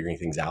really figuring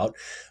things out.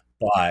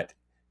 But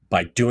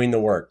by doing the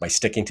work, by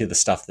sticking to the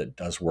stuff that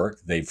does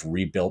work, they've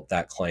rebuilt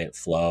that client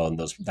flow and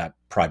that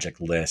project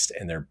list,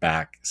 and they're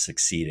back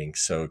succeeding.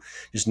 So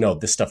just know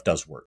this stuff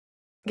does work.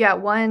 Yeah,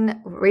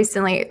 one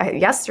recently,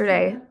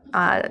 yesterday,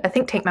 a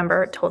think tank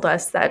member told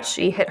us that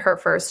she hit her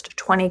first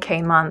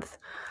 20K month,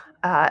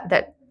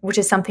 which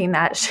is something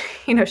that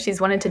she's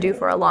wanted to do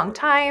for a long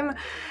time.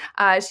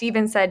 She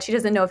even said she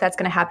doesn't know if that's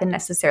going to happen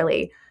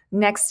necessarily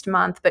next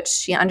month, but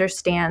she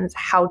understands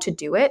how to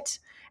do it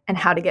and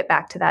how to get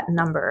back to that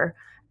number.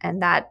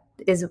 And that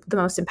is the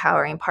most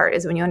empowering part,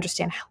 is when you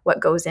understand what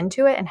goes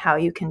into it and how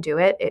you can do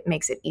it, it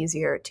makes it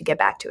easier to get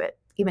back to it.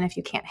 Even if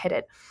you can't hit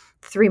it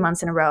 3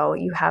 months in a row,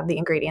 you have the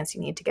ingredients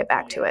you need to get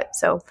back to it.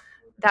 So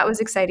that was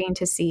exciting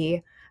to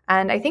see.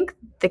 And I think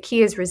the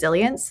key is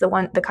resilience. The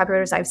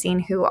copywriters I've seen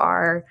who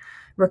are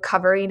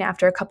recovering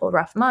after a couple of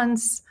rough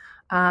months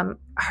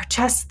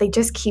they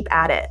just keep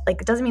at it.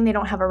 Like, it doesn't mean they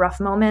don't have a rough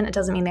moment. It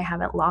doesn't mean they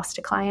haven't lost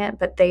a client,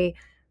 but they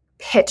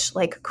pitch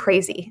like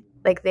crazy.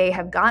 Like they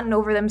have gotten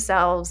over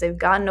themselves, they've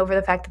gotten over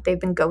the fact that they've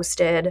been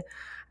ghosted,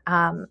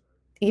 um,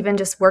 even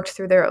just worked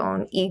through their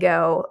own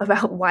ego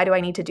about why do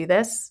I need to do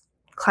this?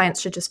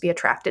 Clients should just be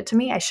attracted to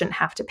me. I shouldn't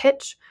have to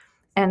pitch.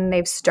 And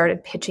they've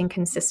started pitching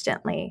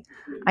consistently.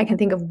 I can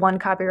think of one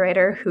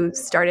copywriter who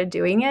started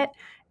doing it,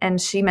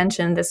 and she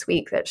mentioned this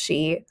week that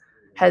she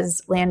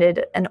has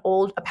landed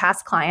a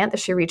past client that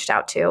she reached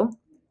out to,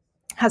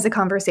 has a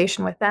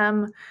conversation with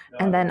them,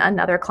 and then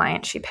another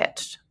client she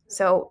pitched.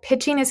 So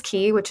pitching is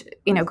key, which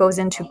goes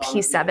into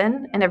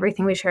P7 and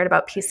everything we shared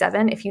about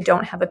P7. If you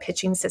don't have a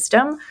pitching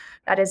system,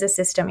 that is a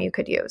system you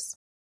could use.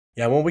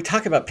 Yeah, when we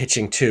talk about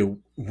pitching too,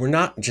 we're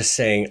not just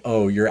saying,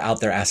 "Oh, you're out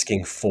there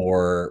asking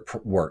for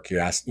work."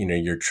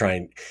 You're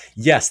trying.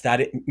 Yes,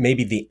 may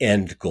be the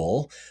end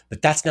goal,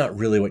 but that's not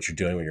really what you're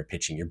doing when you're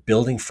pitching. You're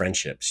building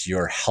friendships.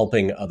 You're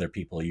helping other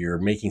people. You're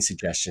making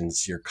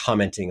suggestions. You're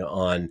commenting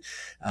on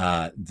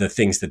the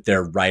things that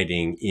they're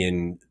writing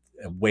in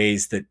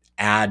ways that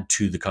add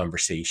to the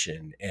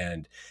conversation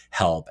and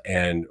help.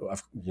 And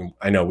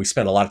I know we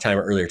spent a lot of time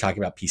earlier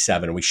talking about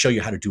P7, and we show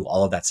you how to do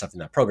all of that stuff in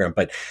that program.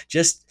 But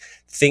just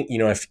think,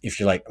 if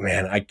you're like,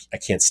 man, I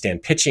can't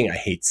stand pitching. I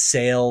hate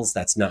sales.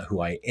 That's not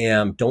who I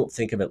am. Don't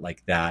think of it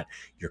like that.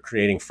 You're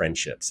creating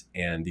friendships,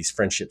 and these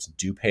friendships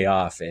do pay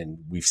off. And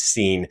we've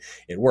seen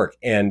it work.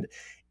 And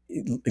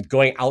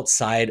going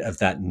outside of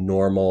that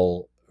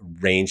normal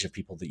range of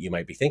people that you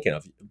might be thinking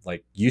of,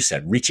 like you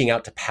said, reaching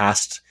out to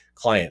past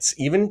clients.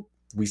 Even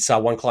we saw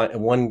one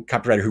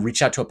copywriter who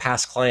reached out to a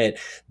past client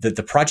that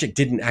the project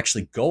didn't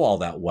actually go all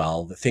that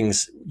well. The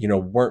things,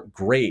 weren't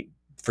great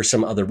for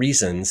some other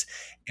reasons.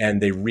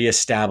 And they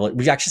reestablished,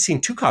 we've actually seen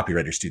two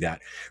copywriters do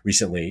that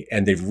recently,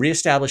 and they've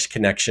reestablished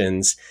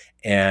connections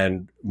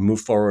and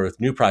move forward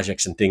with new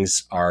projects, and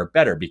things are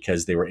better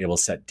because they were able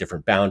to set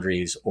different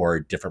boundaries, or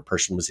a different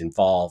person was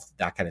involved,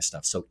 that kind of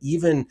stuff. So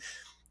even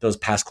those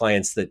past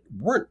clients that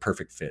weren't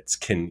perfect fits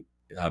can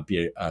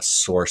be a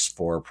source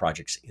for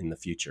projects in the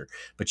future.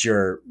 But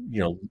you're,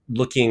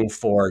 looking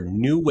for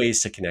new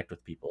ways to connect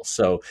with people.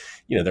 So,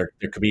 there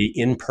could be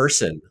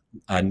in-person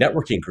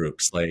networking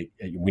groups. Like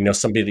we know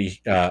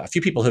a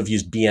few people have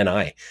used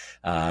BNI.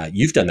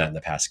 You've done that in the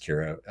past,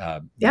 Kira.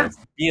 Yeah.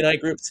 BNI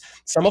groups.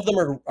 Some of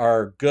them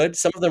are good.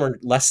 Some of them are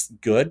less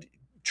good.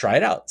 Try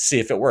it out, see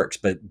if it works.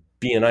 But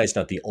BNI is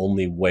not the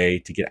only way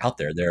to get out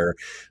there. There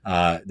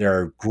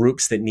are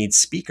groups that need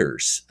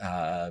speakers,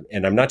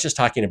 and I'm not just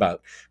talking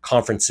about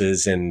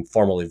conferences and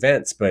formal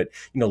events, but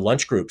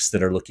lunch groups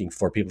that are looking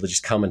for people to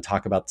just come and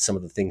talk about some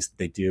of the things that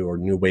they do, or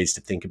new ways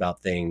to think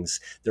about things.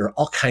 There are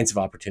all kinds of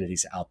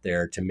opportunities out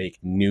there to make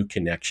new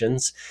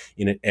connections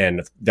in it.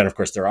 And then, of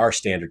course, there are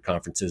standard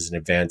conferences and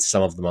events.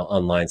 Some of them are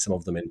online, some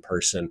of them in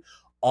person.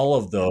 All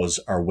of those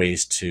are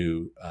ways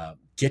to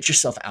get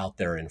yourself out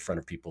there in front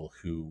of people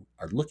who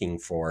are looking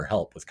for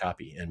help with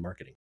copy and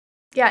marketing.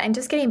 Yeah, and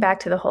just getting back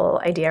to the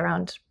whole idea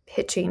around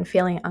pitching,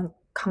 feeling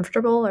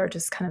uncomfortable or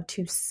just kind of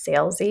too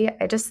salesy.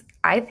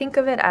 I think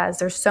of it as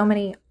there's so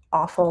many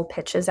awful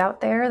pitches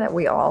out there that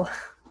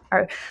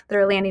that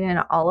are landing in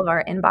all of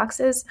our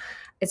inboxes.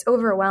 It's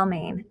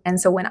overwhelming. And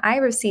so when I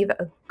receive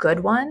a good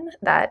one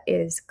that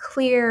is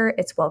clear,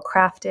 it's well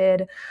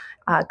crafted,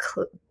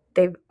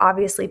 they've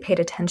obviously paid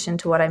attention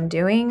to what I'm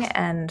doing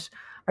and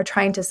are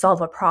trying to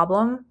solve a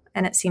problem,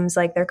 and it seems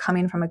like they're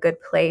coming from a good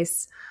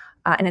place,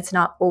 and it's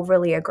not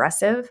overly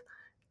aggressive.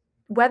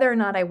 Whether or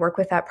not I work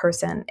with that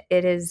person,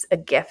 it is a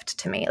gift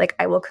to me. Like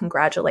I will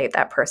congratulate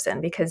that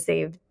person because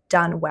they've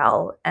done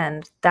well,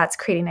 and that's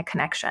creating a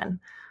connection.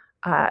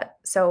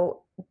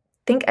 So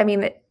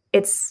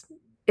it's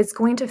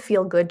going to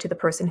feel good to the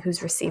person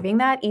who's receiving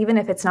that, even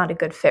if it's not a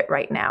good fit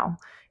right now.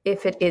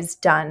 If it is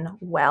done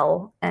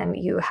well and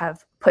you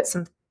have put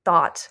some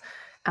thought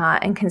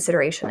and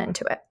consideration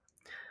into it.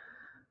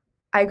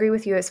 I agree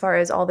with you as far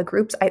as all the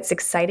groups. It's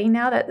exciting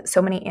now that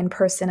so many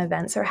in-person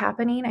events are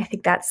happening. I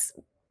think that's,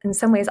 in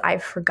some ways, I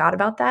forgot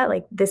about that.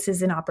 Like this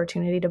is an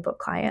opportunity to book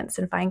clients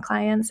and find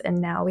clients.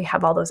 And now we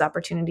have all those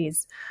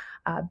opportunities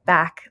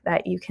back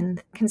that you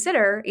can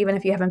consider, even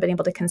if you haven't been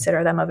able to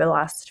consider them over the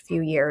last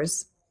few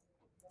years.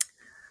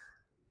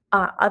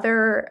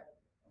 Other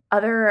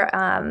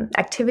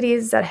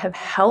activities that have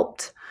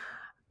helped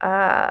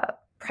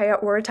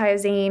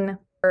prioritizing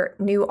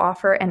new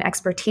offer and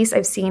expertise.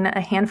 I've seen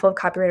a handful of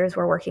copywriters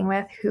we're working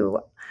with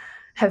who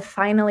have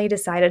finally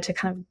decided to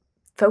kind of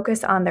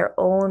focus on their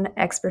own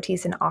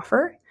expertise and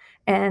offer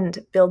and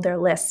build their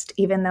list.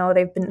 Even though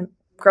they've been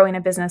growing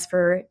a business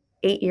for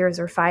 8 years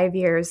or 5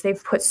 years,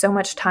 they've put so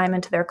much time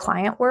into their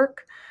client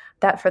work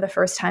that for the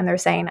first time they're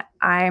saying,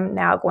 I'm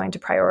now going to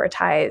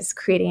prioritize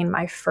creating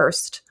my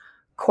first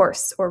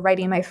course or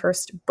writing my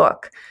first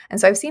book. And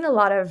so I've seen a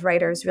lot of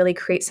writers really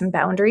create some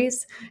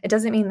boundaries. It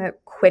doesn't mean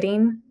that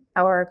quitting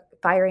or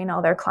firing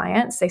all their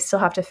clients. They still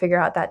have to figure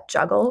out that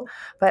juggle.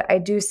 But I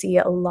do see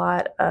a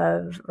lot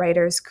of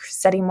writers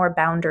setting more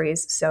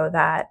boundaries so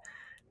that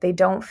they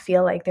don't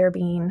feel like they're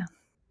being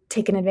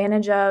taken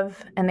advantage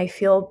of, and they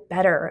feel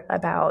better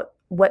about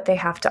what they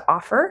have to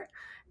offer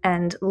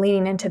and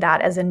leaning into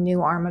that as a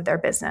new arm of their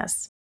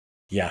business.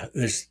 Yeah,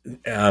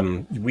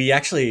 we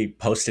actually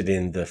posted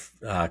in the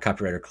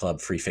Copywriter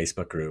Club free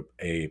Facebook group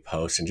a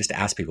post and just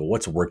asked people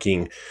what's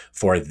working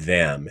for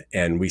them.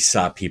 And we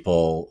saw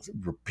people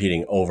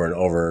repeating over and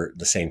over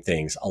the same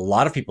things. A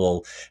lot of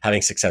people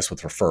having success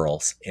with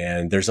referrals.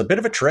 And there's a bit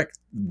of a trick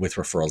with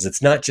referrals.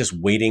 It's not just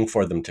waiting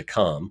for them to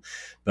come,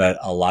 but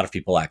a lot of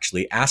people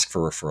actually ask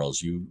for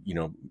referrals. You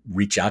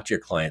reach out to your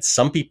clients.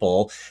 Some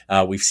people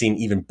we've seen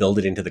even build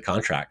it into the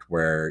contract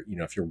where,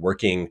 if you're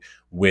working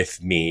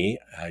with me,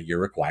 you're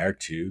required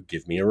to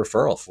give me a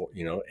referral for,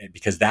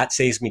 because that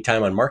saves me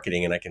time on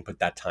marketing and I can put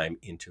that time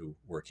into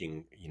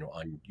working,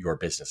 on your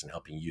business and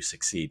helping you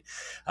succeed.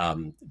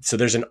 So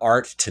there's an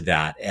art to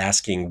that,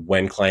 asking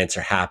when clients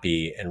are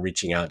happy and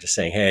reaching out, just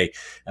saying, hey,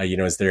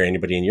 is there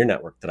anybody in your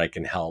network that I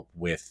can help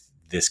with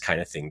this kind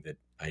of thing that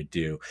I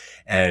do?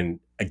 And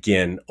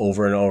again,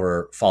 over and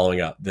over, following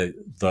up.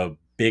 The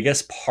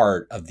biggest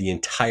part of the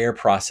entire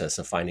process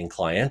of finding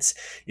clients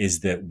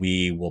is that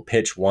we will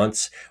pitch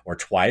once or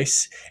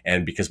twice,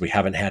 and because we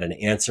haven't had an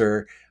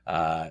answer,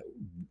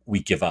 we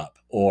give up,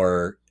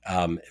 or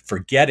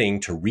forgetting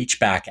to reach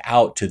back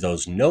out to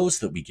those no's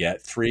that we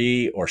get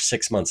 3 or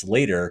 6 months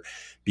later,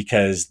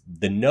 because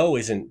the no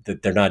isn't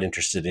that they're not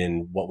interested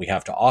in what we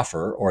have to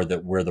offer or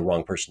that we're the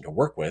wrong person to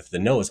work with. The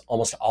no is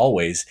almost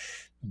always,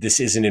 this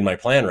isn't in my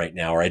plan right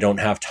now, or I don't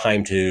have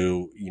time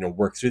to,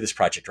 work through this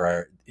project,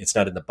 or it's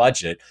not in the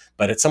budget,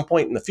 but at some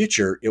point in the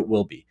future, it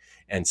will be.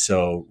 And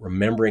so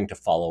remembering to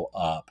follow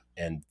up,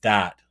 and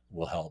that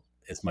will help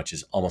as much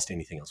as almost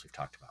anything else we've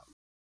talked about.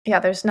 Yeah,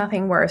 there's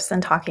nothing worse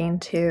than talking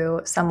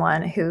to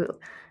someone who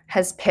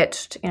has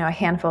pitched, a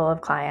handful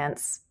of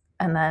clients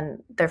and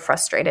then they're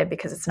frustrated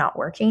because it's not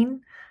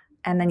working.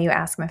 And then you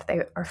ask them if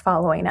they are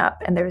following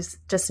up and there's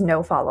just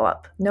no follow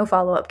up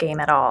game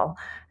at all.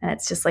 And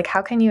it's just like,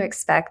 how can you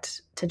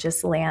expect to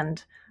just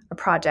land a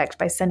project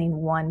by sending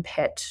one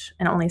pitch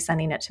and only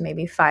sending it to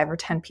maybe 5 or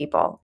 10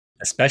 people?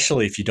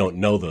 Especially if you don't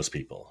know those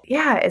people.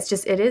 Yeah,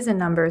 it is a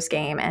numbers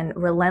game, and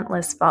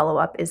relentless follow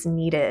up is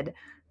needed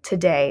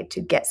today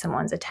to get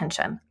someone's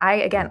attention.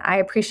 I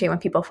appreciate when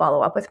people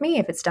follow up with me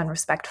if it's done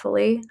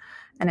respectfully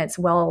and it's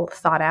well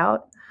thought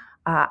out.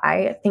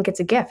 I think it's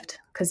a gift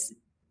because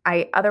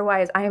my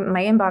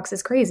inbox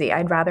is crazy.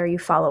 I'd rather you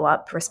follow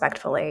up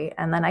respectfully,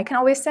 and then I can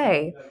always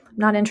say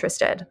not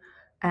interested.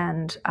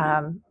 And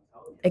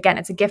again,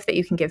 it's a gift that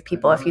you can give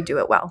people if you do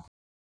it well.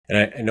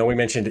 And I know we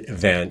mentioned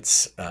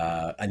events.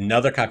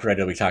 Another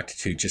copywriter we talked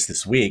to just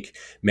this week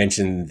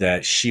mentioned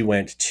that she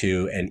went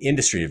to an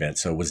industry event.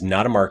 So it was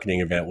not a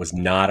marketing event, was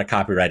not a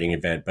copywriting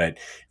event, but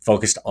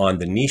focused on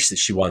the niche that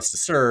she wants to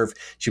serve.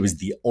 She was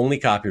the only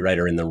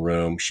copywriter in the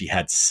room. She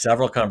had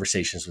several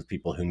conversations with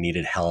people who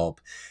needed help.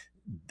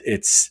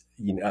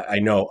 I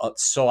know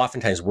so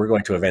oftentimes we're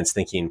going to events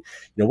thinking,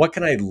 what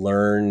can I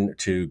learn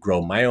to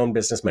grow my own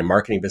business, my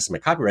marketing business,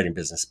 my copywriting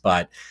business?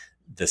 But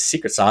the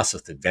secret sauce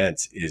with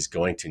events is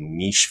going to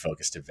niche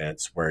focused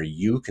events where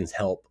you can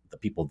help the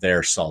people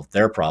there solve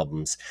their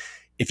problems.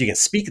 If you can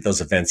speak at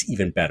those events,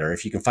 even better.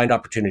 If you can find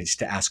opportunities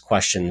to ask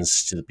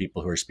questions to the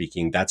people who are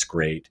speaking, that's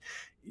great.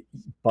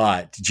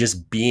 But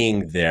just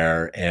being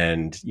there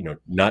and,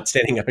 not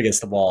standing up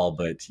against the wall,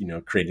 but,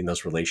 creating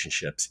those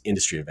relationships,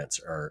 industry events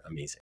are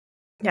amazing.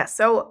 Yeah,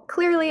 so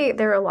clearly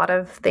there are a lot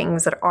of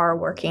things that are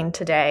working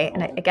today.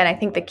 And again, I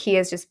think the key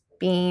is just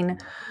being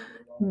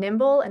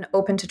nimble and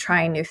open to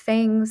trying new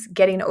things,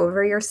 getting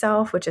over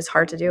yourself, which is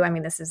hard to do. I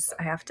mean,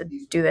 I have to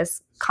do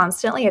this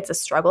constantly. It's a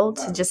struggle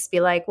to just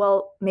be like,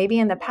 well, maybe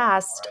in the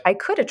past I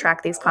could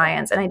attract these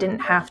clients and I didn't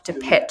have to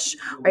pitch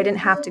or I didn't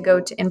have to go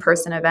to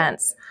in-person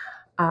events.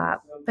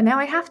 But now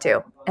I have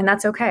to, and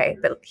that's okay.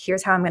 But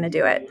here's how I'm going to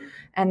do it.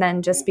 And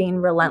then just being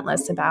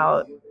relentless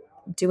about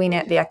doing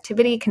the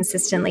activity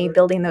consistently,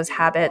 building those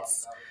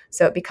habits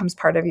so it becomes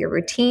part of your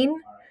routine.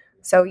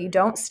 So you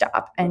don't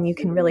stop and you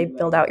can really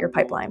build out your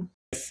pipeline.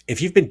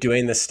 If you've been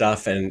doing this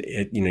stuff and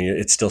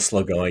it's still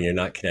slow going, you're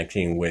not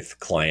connecting with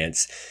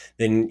clients,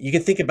 then you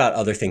can think about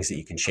other things that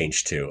you can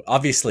change too.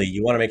 Obviously,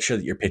 you want to make sure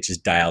that your pitch is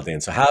dialed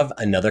in. So have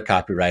another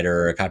copywriter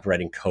or a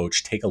copywriting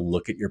coach take a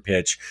look at your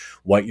pitch,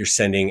 what you're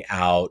sending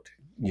out,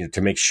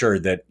 to make sure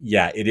that,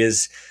 yeah, it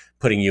is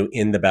putting you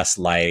in the best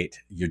light.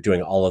 You're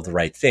doing all of the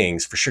right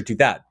things. For sure, do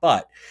that.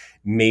 But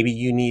maybe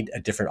you need a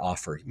different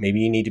offer. Maybe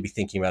you need to be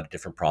thinking about a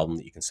different problem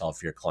that you can solve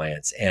for your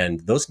clients.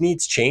 And those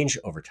needs change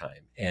over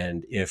time.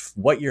 And if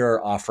what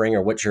you're offering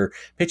or what you're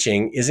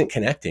pitching isn't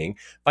connecting,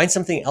 find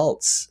something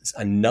else,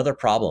 another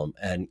problem,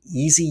 an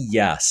easy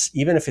yes,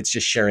 even if it's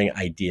just sharing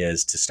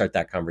ideas to start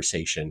that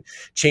conversation,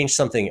 change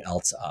something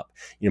else up.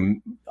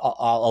 A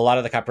lot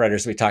of the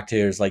copywriters we talk to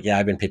is like, yeah,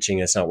 I've been pitching,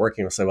 it's not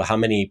working. We'll say, well, how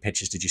many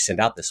pitches did you send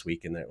out this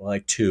week? And they're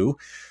like 2.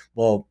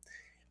 Well,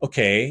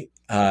 okay.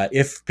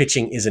 If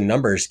pitching is a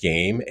numbers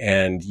game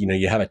and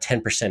you have a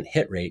 10%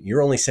 hit rate,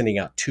 you're only sending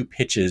out 2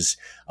 pitches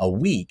a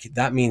week.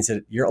 That means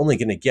that you're only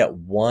going to get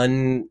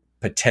one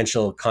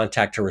potential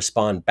contact to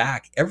respond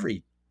back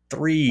every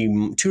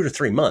 2 to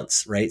 3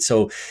 months, right?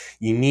 So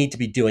you need to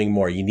be doing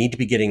more. You need to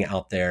be getting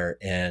out there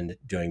and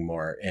doing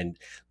more and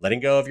letting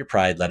go of your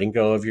pride, letting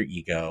go of your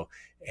ego,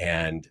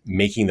 and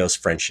making those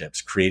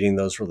friendships, creating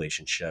those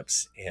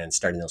relationships, and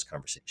starting those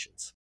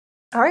conversations.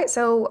 All right.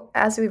 So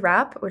as we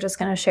wrap, we're just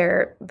going to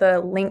share the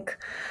link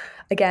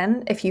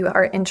again if you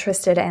are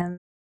interested in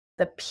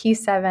the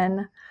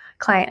P7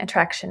 client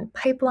attraction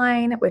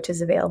pipeline, which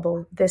is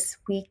available this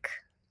week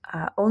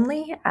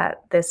only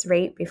at this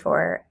rate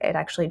before it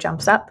actually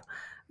jumps up.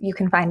 You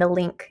can find a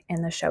link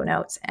in the show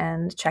notes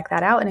and check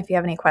that out. And if you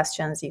have any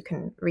questions, you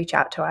can reach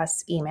out to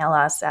us, email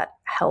us at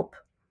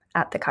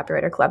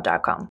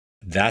help@thecopywriterclub.com.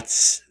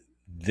 That's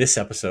this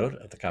episode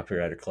of the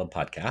Copywriter Club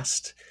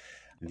podcast.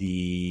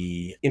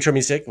 The intro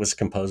music was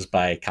composed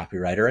by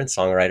copywriter and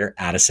songwriter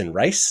Addison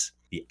Rice.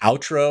 The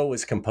outro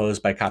was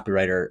composed by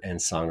copywriter and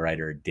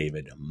songwriter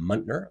David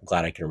Muntner. I'm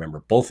glad I can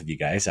remember both of you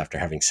guys after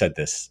having said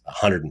this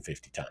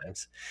 150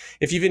 times.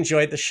 If you've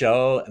enjoyed the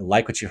show and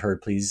like what you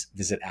heard, please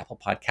visit Apple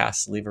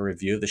Podcasts, leave a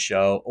review of the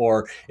show.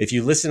 Or if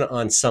you listen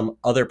on some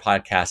other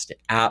podcast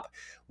app,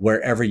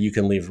 wherever you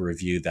can leave a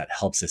review, that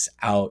helps us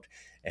out.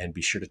 And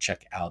be sure to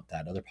check out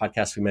that other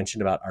podcast we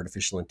mentioned about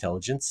artificial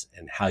intelligence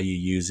and how you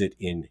use it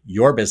in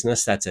your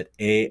business. That's at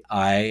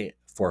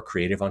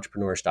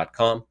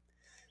aiforcreativeentrepreneurs.com.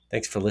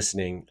 Thanks for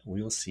listening.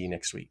 We will see you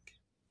next week.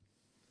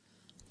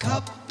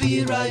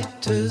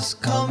 Copywriters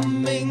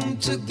coming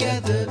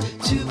together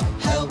to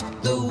help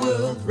the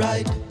world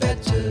write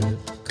better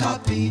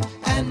copy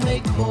and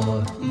make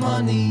more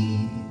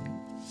money.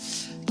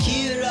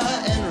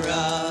 Kira and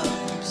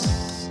Rob's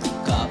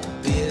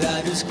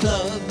Copywriters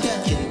Club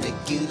can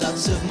make you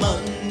lots of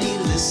money.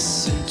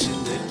 Listen to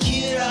it,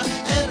 Kira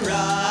and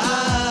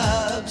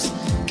Rob's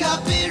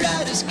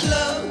Copywriters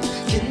Club.